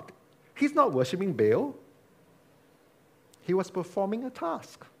heart, he's not worshipping Baal. He was performing a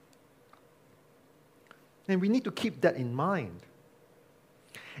task. And we need to keep that in mind.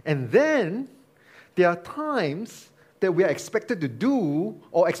 And then, there are times that we are expected to do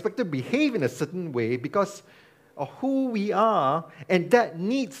or expected to behave in a certain way because of who we are, and that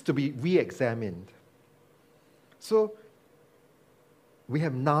needs to be re-examined. So, we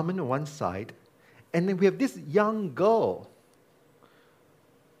have Naaman on one side, and then we have this young girl.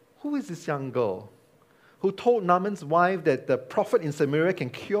 Who is this young girl who told Naaman's wife that the prophet in Samaria can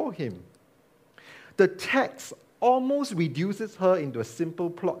cure him? The text almost reduces her into a simple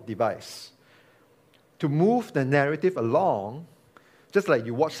plot device to move the narrative along. Just like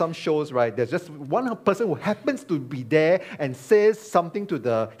you watch some shows, right? There's just one person who happens to be there and says something to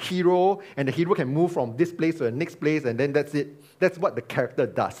the hero, and the hero can move from this place to the next place, and then that's it. That's what the character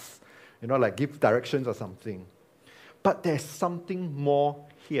does. Like give directions or something. But there's something more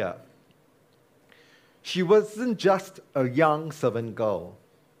here. She wasn't just a young servant girl.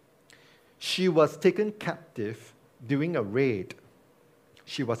 She was taken captive during a raid.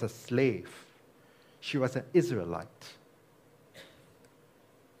 She was a slave. She was an Israelite.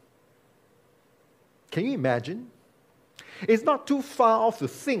 Can you imagine? It's not too far off to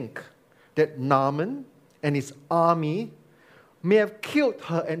think that Naaman and his army may have killed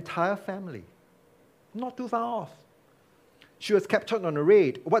her entire family. Not too far off. She was captured on a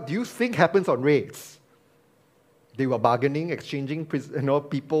raid. What do you think happens on raids? They were bargaining, exchanging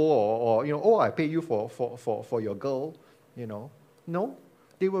people, or oh, I pay you for your girl. No,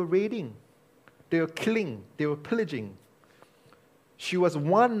 they were raiding. They were killing. They were pillaging. She was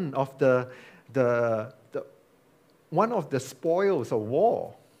one of the spoils of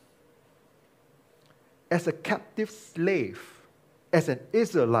war. As a captive slave, as an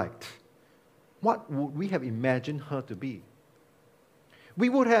Israelite, what would we have imagined her to be? We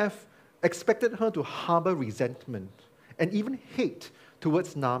would have expected her to harbor resentment and even hate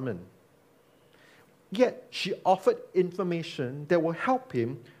towards Naaman. Yet she offered information that will help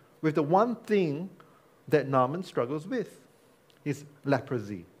him with the one thing that Naaman struggles with, his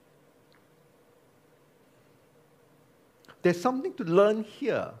leprosy. There's something to learn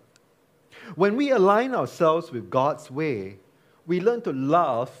here. When we align ourselves with God's way, we learn to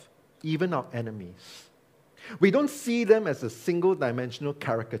love even our enemies. We don't see them as a single-dimensional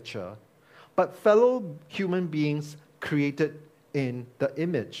caricature, but fellow human beings created in the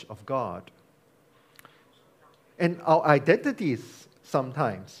image of God. And our identities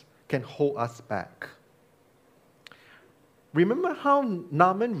sometimes can hold us back. Remember how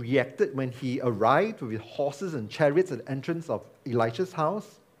Naaman reacted when he arrived with horses and chariots at the entrance of Elisha's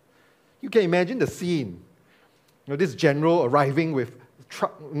house? You can imagine the scene. This general arriving with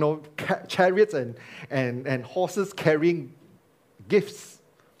chariots and horses carrying gifts.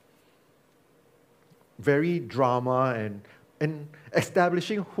 Very drama and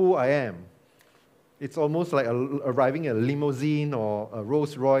establishing who I am. It's almost like arriving in a limousine or a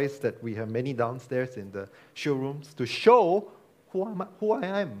Rolls Royce that we have many downstairs in the showrooms to show who I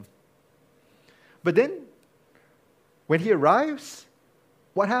am. But then, when he arrives,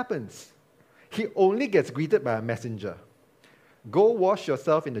 what happens? He only gets greeted by a messenger. Go wash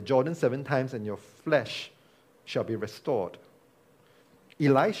yourself in the Jordan 7 times and your flesh shall be restored.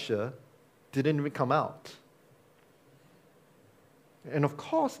 Elisha didn't even come out. And of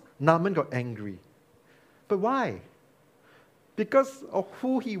course, Naaman got angry. But why? Because of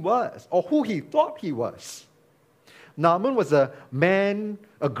who he was, or who he thought he was. Naaman was a man,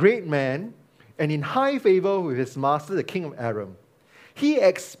 a great man, and in high favor with his master, the king of Aram. He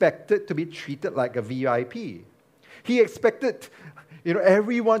expected to be treated like a VIP. He expected,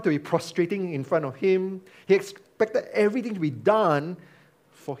 everyone to be prostrating in front of him. He expected everything to be done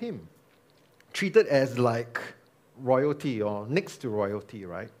for him. Treated as like royalty or next to royalty,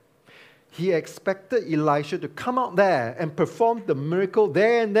 right? He expected Elisha to come out there and perform the miracle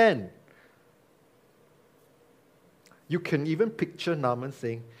there and then. You can even picture Naaman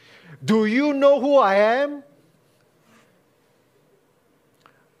saying, "Do you know who I am?"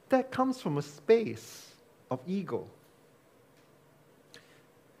 That comes from a space of ego.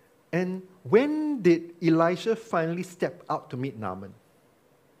 And when did Elisha finally step out to meet Naaman?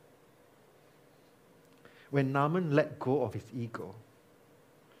 When Naaman let go of his ego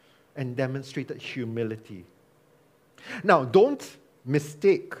and demonstrated humility. Now, don't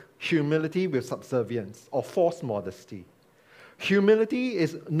mistake humility with subservience or false modesty. Humility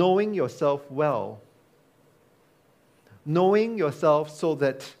is knowing yourself well. Knowing yourself so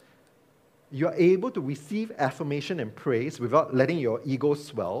that you're able to receive affirmation and praise without letting your ego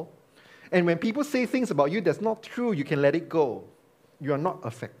swell. And when people say things about you that's not true, you can let it go. You are not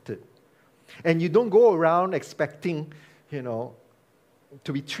affected. And you don't go around expecting,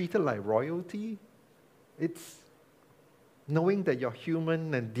 to be treated like royalty. It's knowing that you're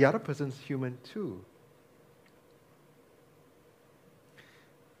human and the other person's human too.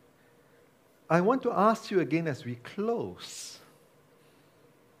 I want to ask you again as we close.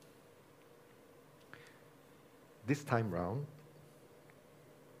 This time round,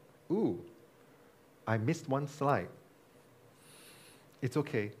 I missed one slide. It's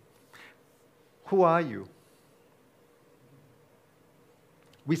okay. Who are you?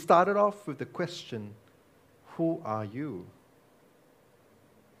 We started off with the question, who are you?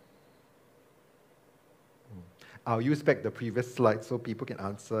 I'll use back the previous slide so people can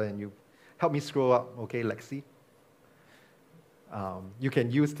answer, and you help me scroll up, okay, Lexi? You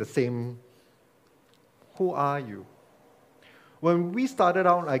can use the same, who are you? When we started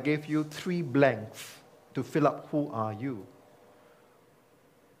out, I gave you 3 blanks to fill up who are you.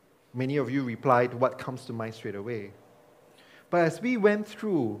 Many of you replied what comes to mind straight away. But as we went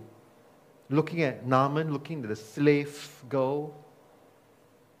through, looking at Naaman, looking at the slave girl,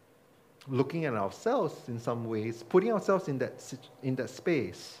 looking at ourselves in some ways, putting ourselves in that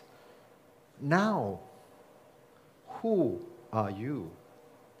space, now, who are you?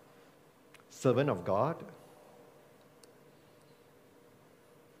 Servant of God?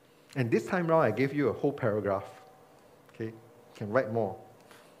 And this time round, I gave you a whole paragraph. Okay, you can write more.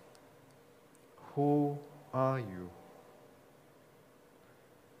 Who are you?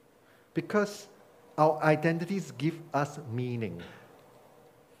 Because our identities give us meaning.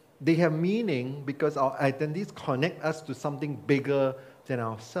 They have meaning because our identities connect us to something bigger than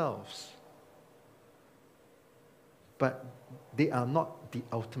ourselves. But they are not the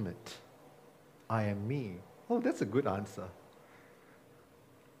ultimate. I am me. Oh, that's a good answer.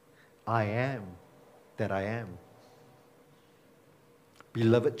 I am that I am.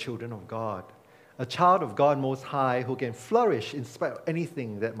 Beloved children of God, a child of God Most High who can flourish in spite of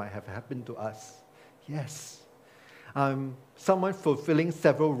anything that might have happened to us. Yes, I'm someone fulfilling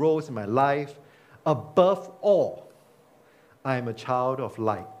several roles in my life. Above all, I am a child of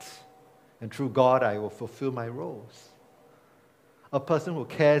light, and through God I will fulfill my roles. A person who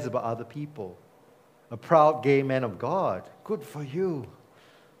cares about other people, a proud gay man of God. Good for you.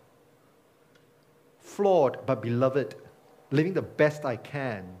 Flawed but beloved, living the best I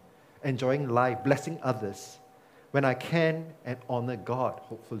can, enjoying life, blessing others when I can, and honor God,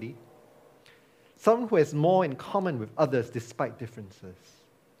 hopefully. Someone who has more in common with others despite differences.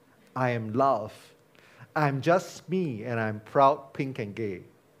 I am love. I'm just me and I'm proud, pink, and gay.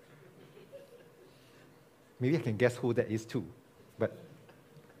 Maybe I can guess who that is too, but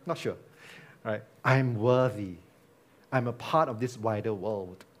not sure. Right? I'm worthy. I'm a part of this wider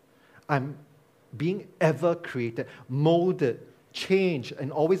world. I'm being ever created, molded, changed,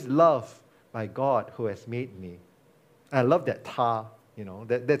 and always loved by God who has made me. I love that Ta,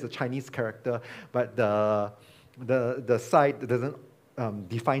 that's a Chinese character, but the side doesn't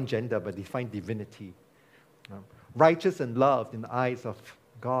define gender, but define divinity. Righteous and loved in the eyes of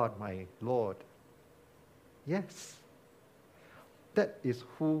God, my Lord. Yes, that is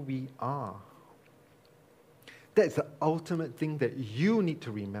who we are. That's the ultimate thing that you need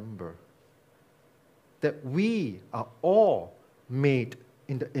to remember. That we are all made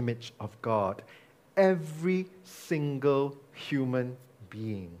in the image of God. Every single human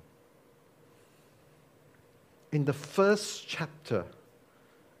being. In the first chapter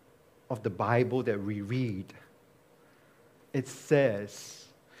of the Bible that we read, it says,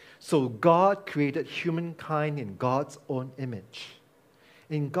 so God created humankind in God's own image.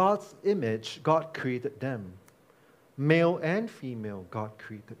 In God's image, God created them. Male and female, God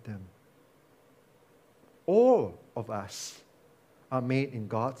created them. All of us are made in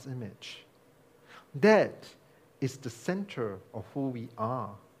God's image. That is the center of who we are.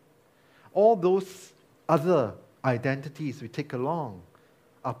 All those other identities we take along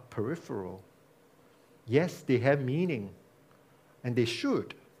are peripheral. Yes, they have meaning, and they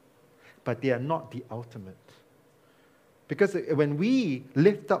should, but they are not the ultimate. Because when we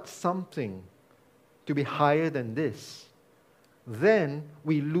lift up something to be higher than this, then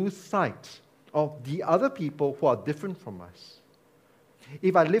we lose sight of the other people who are different from us.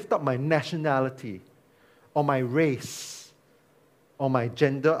 If I lift up my nationality, or my race, or my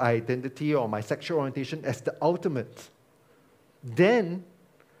gender identity, or my sexual orientation as the ultimate, then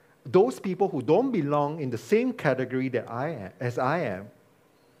those people who don't belong in the same category that I am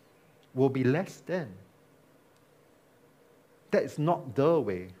will be less than. That is not the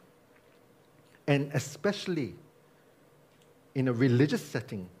way. And especially in a religious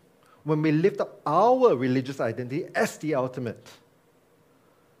setting, when we lift up our religious identity as the ultimate,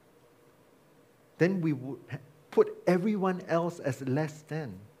 then we would put everyone else as less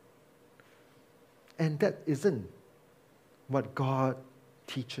than. And that isn't what God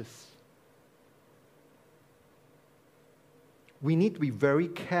teaches. We need to be very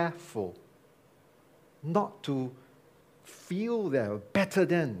careful not to feel they're better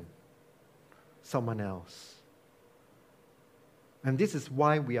than someone else. And this is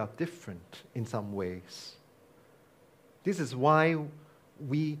why we are different in some ways. This is why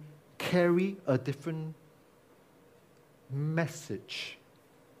we carry a different message.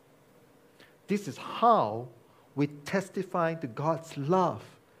 This is how we testify to God's love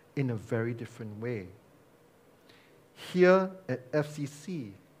in a very different way. Here at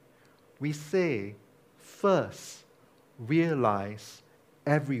FCC, we say, first, realize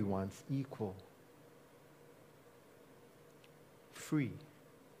everyone's equal. Free.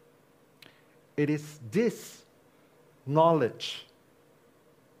 It is this knowledge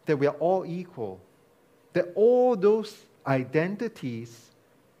that we are all equal, that all those identities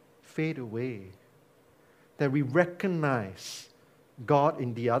fade away, that we recognize God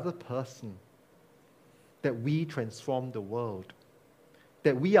in the other person, that we transform the world,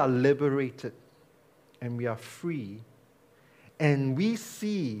 that we are liberated and we are free, and we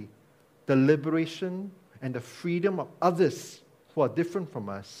see the liberation and the freedom of others who are different from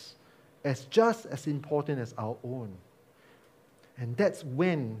us as just as important as our own. And that's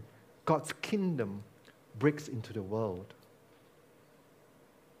when God's kingdom breaks into the world.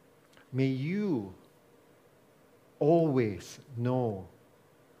 May you always know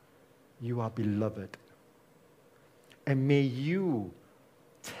you are beloved. And may you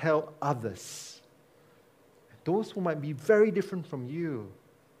tell others, those who might be very different from you,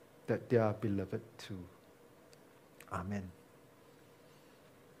 that they are beloved too. Amen.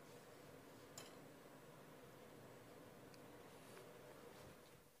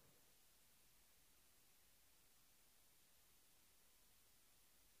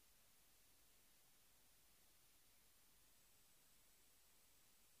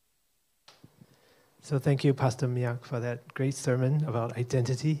 So thank you, Pastor Miak, for that great sermon about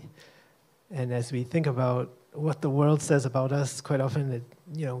identity. And as we think about what the world says about us, quite often,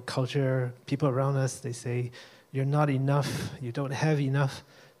 culture, people around us, they say, you're not enough, you don't have enough.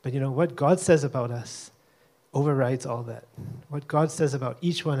 But what God says about us overrides all that. What God says about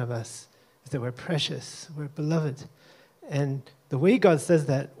each one of us is that we're precious, we're beloved. And the way God says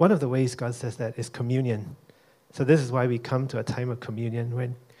that, one of the ways God says that is communion. So this is why we come to a time of communion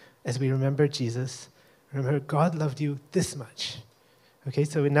when, as we remember Jesus, Remember, God loved you this much. Okay,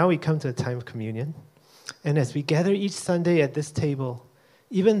 so now we come to a time of communion. And as we gather each Sunday at this table,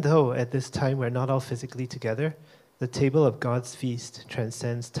 even though at this time we're not all physically together, the table of God's feast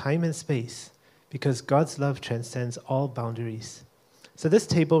transcends time and space because God's love transcends all boundaries. So this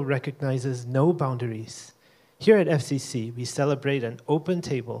table recognizes no boundaries. Here at FCC, we celebrate an open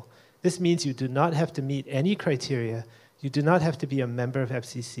table. This means you do not have to meet any criteria. You do not have to be a member of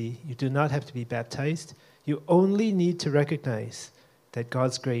FCC. You do not have to be baptized. You only need to recognize that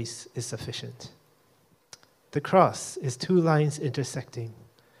God's grace is sufficient. The cross is two lines intersecting.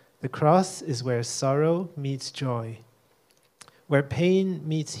 The cross is where sorrow meets joy, where pain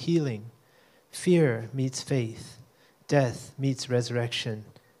meets healing, fear meets faith, death meets resurrection,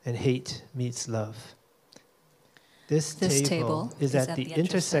 and hate meets love. This table is at the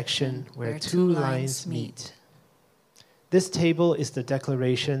intersection where two lines meet. This table is the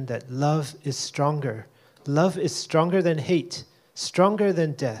declaration that love is stronger. Love is stronger than hate, stronger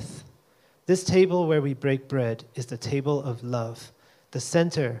than death. This table where we break bread is the table of love, the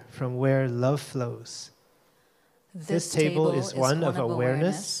center from where love flows. This table is one of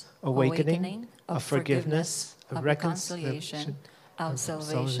awareness, awakening, of forgiveness, of reconciliation, of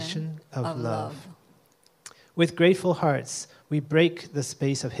salvation, of love. With grateful hearts, we break the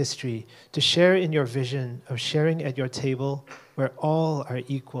space of history to share in your vision of sharing at your table where all are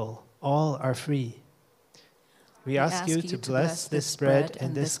equal, all are free. We ask you to bless this bread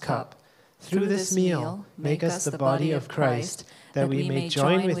and this cup. Through this meal, make us the body of Christ, that we may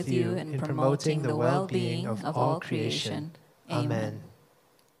join with you in promoting the well-being of all creation. Amen.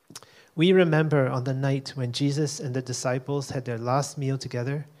 We remember on the night when Jesus and the disciples had their last meal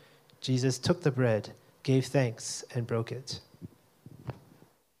together, Jesus took the bread, gave thanks, and broke it.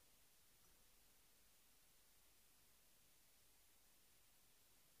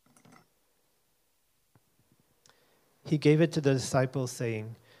 He gave it to the disciples,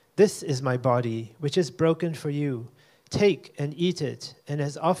 saying, "This is my body, which is broken for you. Take and eat it, and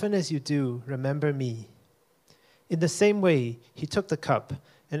as often as you do, remember me." In the same way, he took the cup,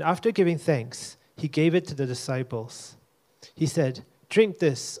 and after giving thanks, he gave it to the disciples. He said, "Drink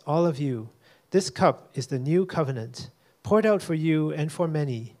this, all of you. This cup is the new covenant, poured out for you and for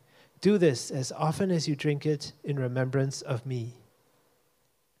many. Do this as often as you drink it in remembrance of me."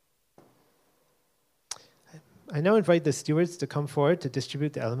 I now invite the stewards to come forward to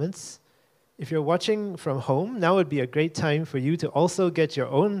distribute the elements. If you're watching from home, now would be a great time for you to also get your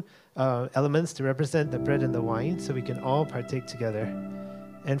own elements to represent the bread and the wine so we can all partake together.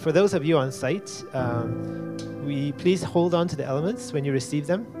 And for those of you on site, we please hold on to the elements when you receive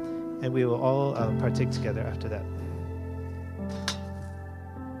them, and we will all partake together after that.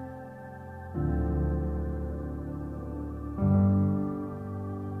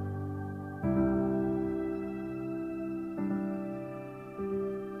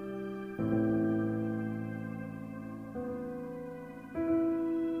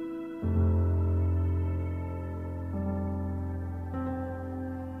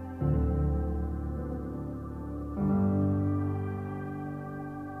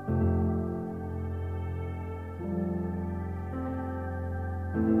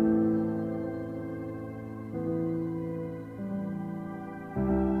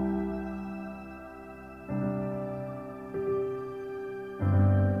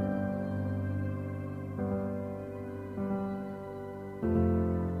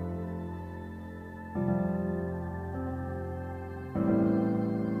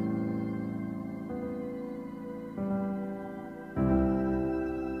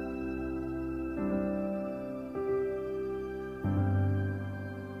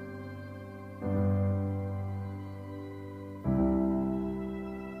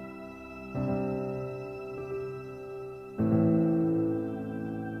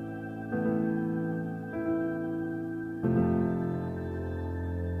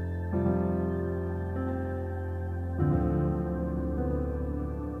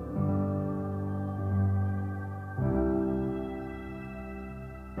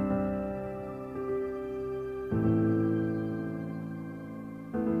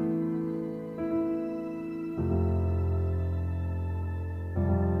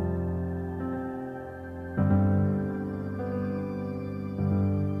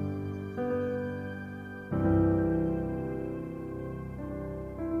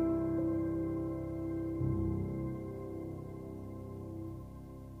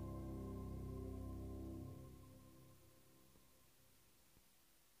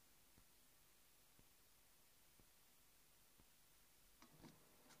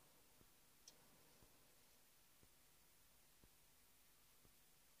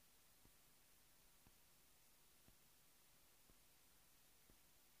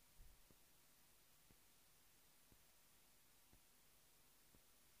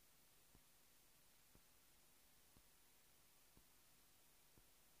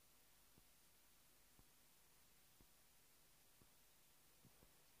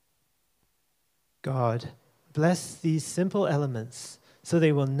 God, bless these simple elements so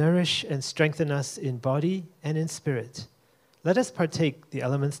they will nourish and strengthen us in body and in spirit. Let us partake the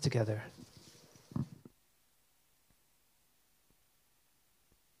elements together.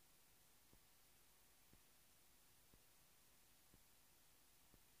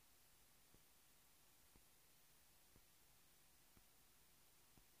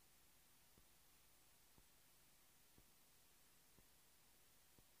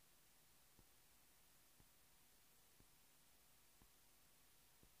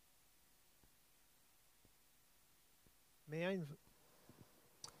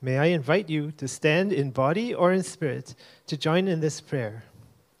 May I invite you to stand in body or in spirit to join in this prayer.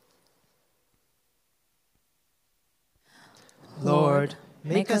 Lord,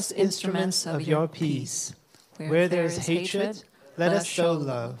 make us instruments of your peace. Where there is hatred, let us show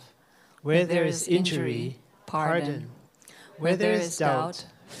love. Where there is injury, pardon. Where there is doubt,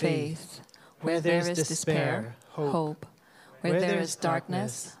 faith. Where there is despair, hope. Where there is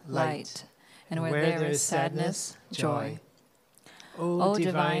darkness, light. And where there is sadness, joy. O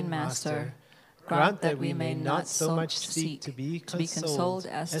Divine Master, grant that we may not so much seek to be consoled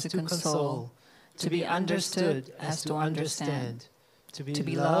as to console, to be understood as to understand, to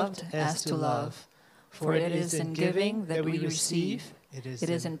be loved as to love. For it is in giving that we receive, it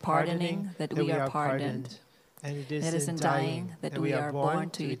is in pardoning that we are pardoned, and it is in dying that we are born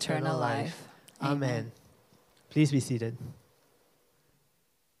to eternal life. Amen. Please be seated.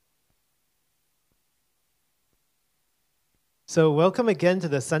 So welcome again to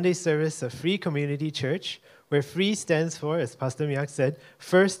the Sunday service of Free Community Church, where FREE stands for, as Pastor Miak said,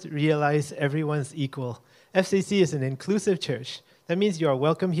 first realize everyone's equal. FCC is an inclusive church. That means you are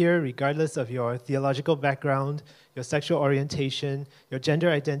welcome here regardless of your theological background, your sexual orientation, your gender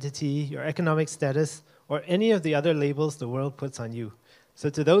identity, your economic status, or any of the other labels the world puts on you. So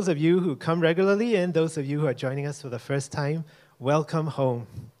to those of you who come regularly and those of you who are joining us for the first time, welcome home.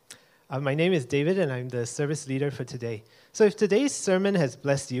 My name is David, and I'm the service leader for today. So if today's sermon has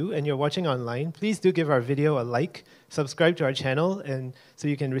blessed you and you're watching online, please do give our video a like, subscribe to our channel, and so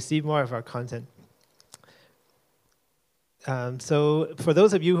you can receive more of our content. So for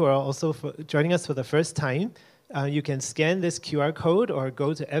those of you who are also joining us for the first time, you can scan this QR code or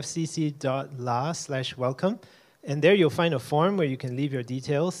go to fcc.la/welcome, and there you'll find a form where you can leave your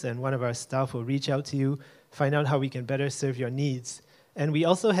details, and one of our staff will reach out to you, find out how we can better serve your needs. And we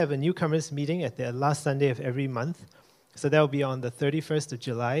also have a newcomers meeting at the last Sunday of every month. So that will be on the 31st of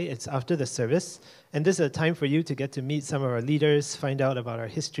July. It's after the service. And this is a time for you to get to meet some of our leaders, find out about our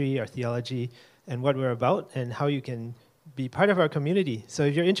history, our theology, and what we're about, and how you can be part of our community. So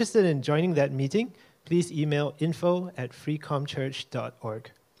if you're interested in joining that meeting, please email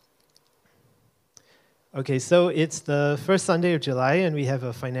info@freecomchurch.org. Okay, so it's the first Sunday of July, and we have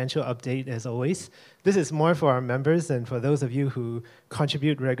a financial update as always. This is more for our members and for those of you who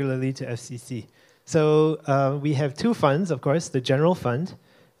contribute regularly to FCC. So we have two funds, of course, the general fund,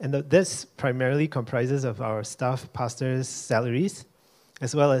 and this primarily comprises of our staff pastors' salaries,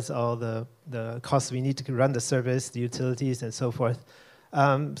 as well as all the costs we need to run the service, the utilities, and so forth.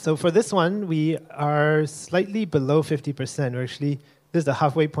 So for this one, we are slightly below 50%. Actually, this is the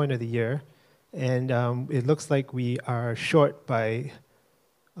halfway point of the year. And it looks like we are short by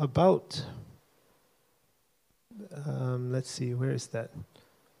about, let's see, where is that?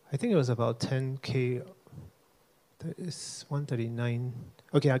 I think it was about 10K. That is 139.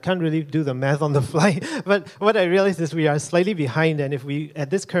 Okay, I can't really do the math on the fly, but what I realized is we are slightly behind, and if we, at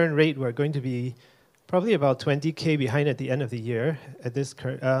this current rate, we're going to be probably about 20K behind at the end of the year. At this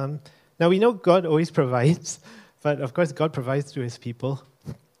current, now we know God always provides, but of course God provides through His people.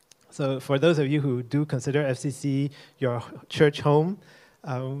 So for those of you who do consider FCC your church home,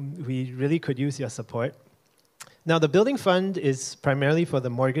 we really could use your support. Now, the building fund is primarily for the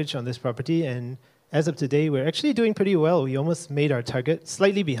mortgage on this property, and as of today, we're actually doing pretty well. We almost made our target,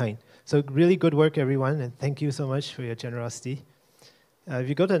 slightly behind. So really good work, everyone, and thank you so much for your generosity. If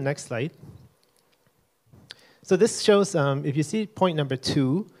you go to the next slide. So this shows, if you see point number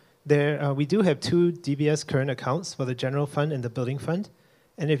 2, there we do have 2 DBS current accounts for the general fund and the building fund.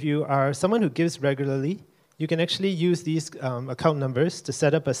 And if you are someone who gives regularly, you can actually use these account numbers to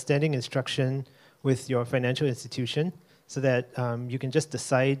set up a standing instruction with your financial institution so that you can just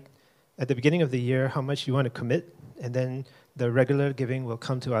decide at the beginning of the year how much you want to commit, and then the regular giving will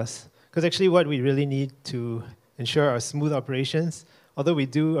come to us. Because actually what we really need to ensure our smooth operations, although we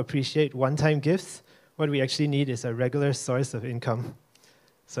do appreciate one-time gifts, what we actually need is a regular source of income.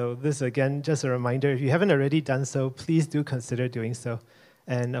 So this, again, just a reminder, if you haven't already done so, please do consider doing so.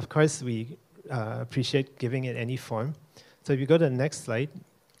 And of course, we appreciate giving in any form. So if you go to the next slide,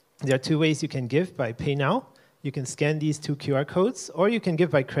 There are two ways you can give: by Pay Now. You can scan these two QR codes, or you can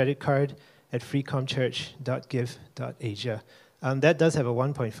give by credit card at freecomchurch.give.asia. That does have a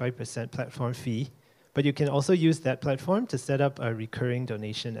 1.5% platform fee, but you can also use that platform to set up a recurring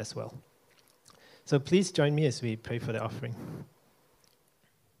donation as well. So please join me as we pray for the offering.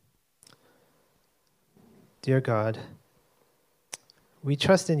 Dear God, we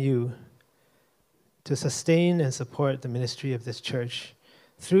trust in you to sustain and support the ministry of this church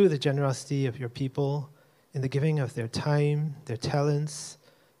through the generosity of your people in the giving of their time, their talents,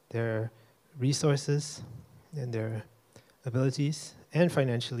 their resources, and their abilities, and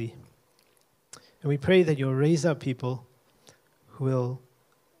financially. And we pray that you'll raise up people who will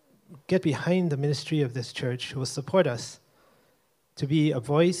get behind the ministry of this church, who will support us to be a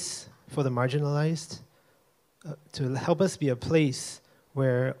voice for the marginalized, to help us be a place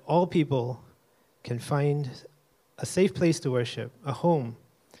where all people can find a safe place to worship, a home,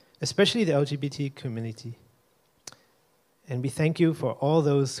 especially the LGBT community. And we thank you for all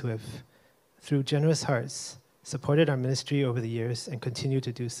those who have, through generous hearts, supported our ministry over the years and continue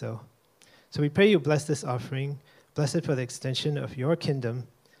to do so. So we pray you bless this offering, bless it for the extension of your kingdom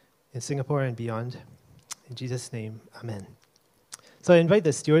in Singapore and beyond. In Jesus' name, amen. So I invite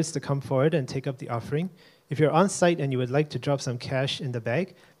the stewards to come forward and take up the offering. If you're on site and you would like to drop some cash in the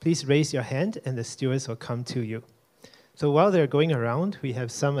bag, please raise your hand and the stewards will come to you. So while they're going around, we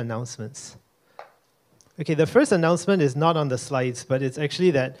have some announcements. Okay, the first announcement is not on the slides, but it's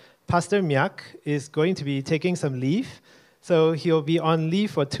actually that Pastor Miak is going to be taking some leave. So he'll be on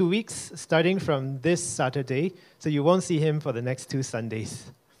leave for 2 weeks, starting from this Saturday. So you won't see him for the next 2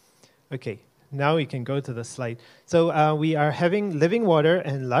 Sundays. Okay, now we can go to the slide. So we are having Living Water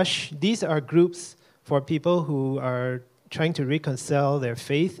and Lush. These are groups for people who are trying to reconcile their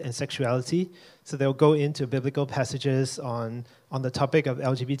faith and sexuality. So they'll go into biblical passages on the topic of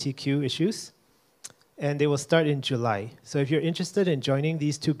LGBTQ issues. And they will start in July. So if you're interested in joining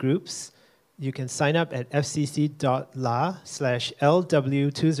these two groups, you can sign up at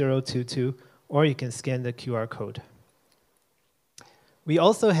fcc.la/LW2022, or you can scan the QR code. We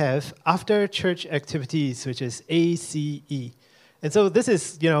also have after church activities, which is ACE. And so this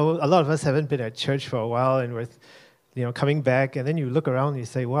is, a lot of us haven't been at church for a while, and we're, coming back, and then you look around and you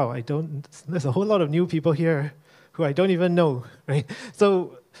say, wow, there's a whole lot of new people here who I don't even know, right?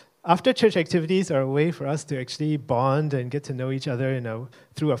 So after church activities are a way for us to actually bond and get to know each other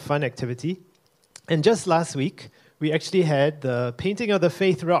through a fun activity. And just last week, we actually had the painting of the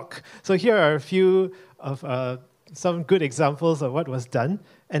Faith Rock. So here are a few of some good examples of what was done.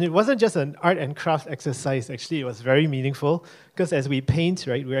 And it wasn't just an art and craft exercise. Actually, it was very meaningful because as we paint,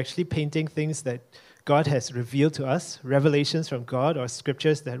 right, we're actually painting things that God has revealed to us, revelations from God or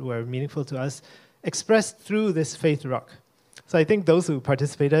scriptures that were meaningful to us, expressed through this Faith Rock. So I think those who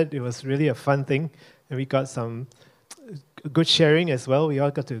participated, it was really a fun thing, and we got some good sharing as well. We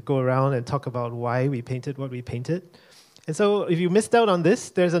all got to go around and talk about why we painted what we painted. And so if you missed out on this,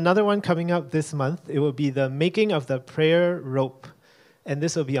 there's another one coming up this month. It will be the making of the prayer rope, and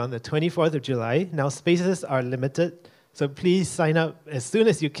this will be on the 24th of July. Now, spaces are limited, so please sign up as soon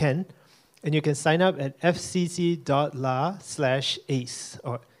as you can, and you can sign up at fcc.la/ACE,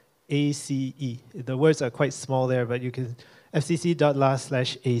 or ACE. The words are quite small there, but you can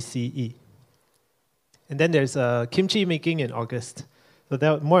fcc.la/ACE. And then there's kimchi making in August.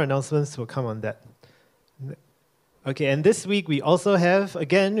 So more announcements will come on that. Okay, and this week we also have,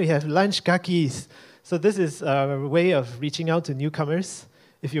 we have lunch kakis. So this is a way of reaching out to newcomers.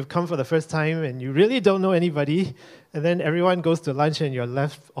 If you've come for the first time and you really don't know anybody, and then everyone goes to lunch and you're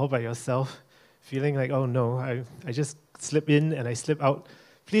left all by yourself, feeling like, oh no, I just slip in and I slip out.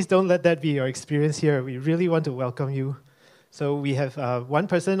 Please don't let that be your experience here. We really want to welcome you. So we have one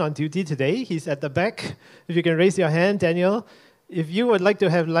person on duty today. He's at the back. If you can raise your hand, Daniel. If you would like to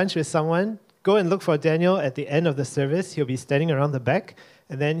have lunch with someone, go and look for Daniel at the end of the service. He'll be standing around the back.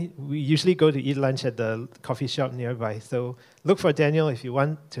 And then we usually go to eat lunch at the coffee shop nearby. So look for Daniel if you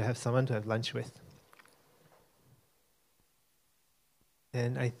want to have someone to have lunch with.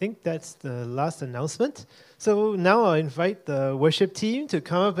 And I think that's the last announcement. So now I'll invite the worship team to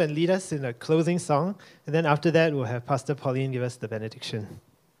come up and lead us in a closing song. And then after that, we'll have Pastor Pauline give us the benediction.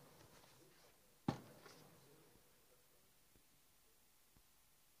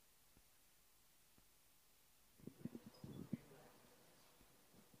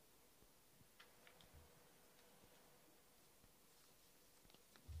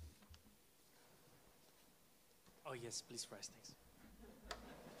 Oh yes, please rise, thanks.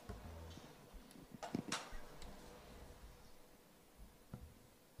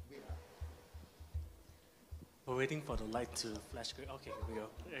 waiting for the light to flash. Okay, here we go.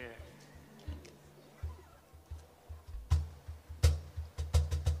 Yeah.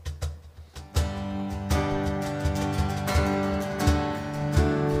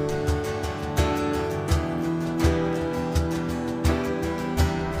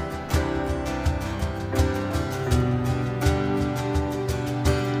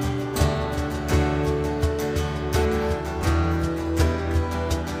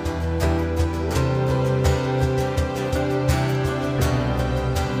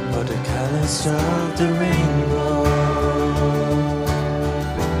 Of the rainbow,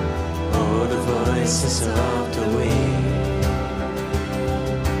 oh, the voices of the wind,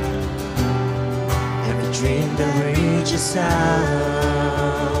 every dream that reaches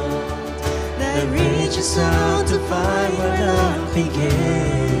out to find where love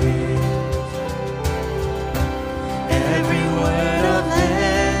begins. Every word of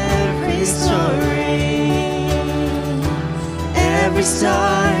every story, every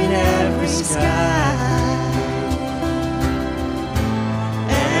star in every sky,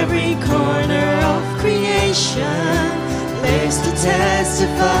 every corner of creation lives to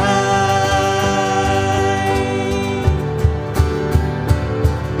testify.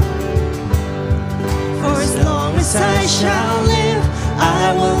 For as long as I shall live,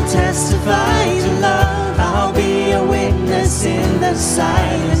 I will testify to love. I'll be a witness in the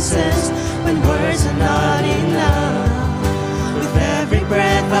silences when words are not enough. Every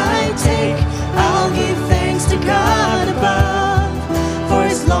breath I take, I'll give thanks to God above. For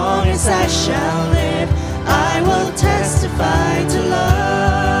as long as I shall live, I will testify to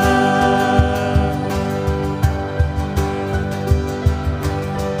love.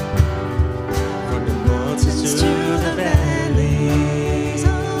 From the mountains to the valleys,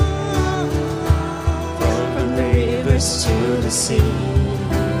 from the rivers to the sea,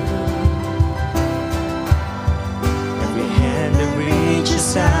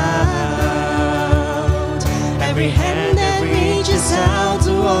 reaches out, every hand that reaches out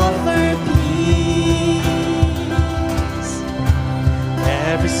to offer peace,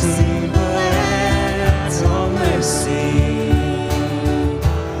 every simple act of mercy,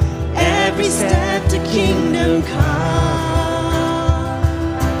 every step to kingdom come,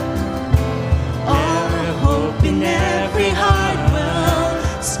 all the hope in every heart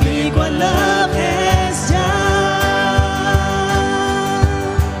will speak what love has done.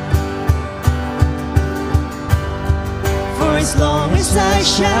 As long as I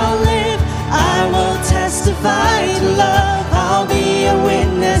shall live, I will testify to love. I'll be a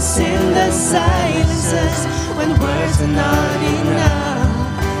witness in the silences when words are not enough.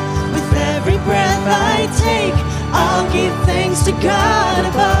 With every breath I take, I'll give thanks to God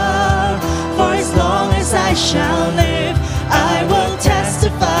above. For as long as I shall live, I will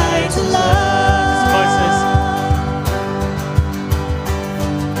testify to love.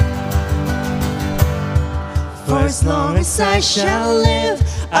 For as long as I shall live,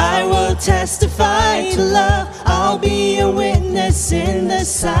 I will testify to love. I'll be a witness in the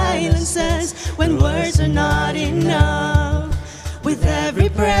silences when words are not enough. With every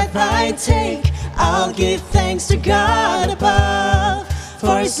breath I take, I'll give thanks to God above.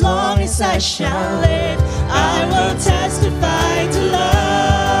 For as long as I shall live, I will testify to love.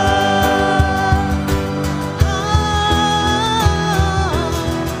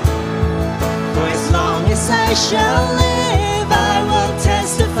 I shall live, I will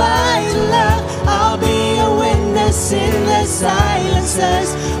testify to love. I'll be a witness in the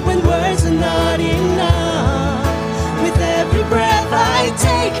silences when words are not enough. With every breath I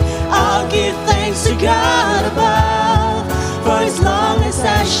take, I'll give thanks to God above. For as long as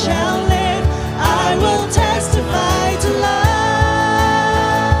I shall live, I will testify to love.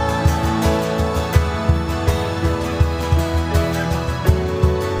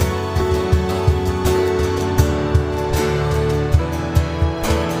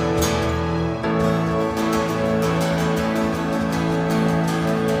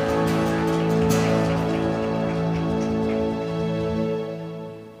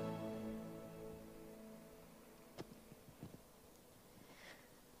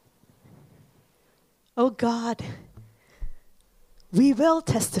 Oh God, we will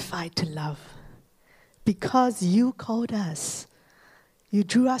testify to love because you called us. You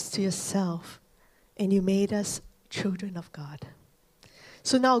drew us to yourself and you made us children of God.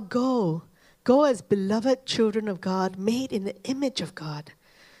 So now go as beloved children of God, made in the image of God,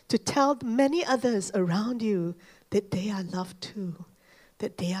 to tell many others around you that they are loved too,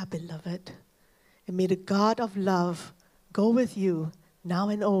 that they are beloved. And may the God of love go with you now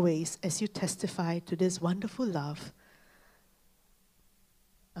and always as you testify to this wonderful love.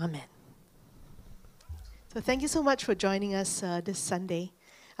 Amen. So thank you so much for joining us this Sunday.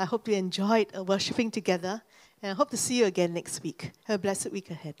 I hope you enjoyed worshiping together, and I hope to see you again next week. Have a blessed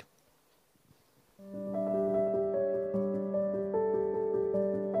week ahead.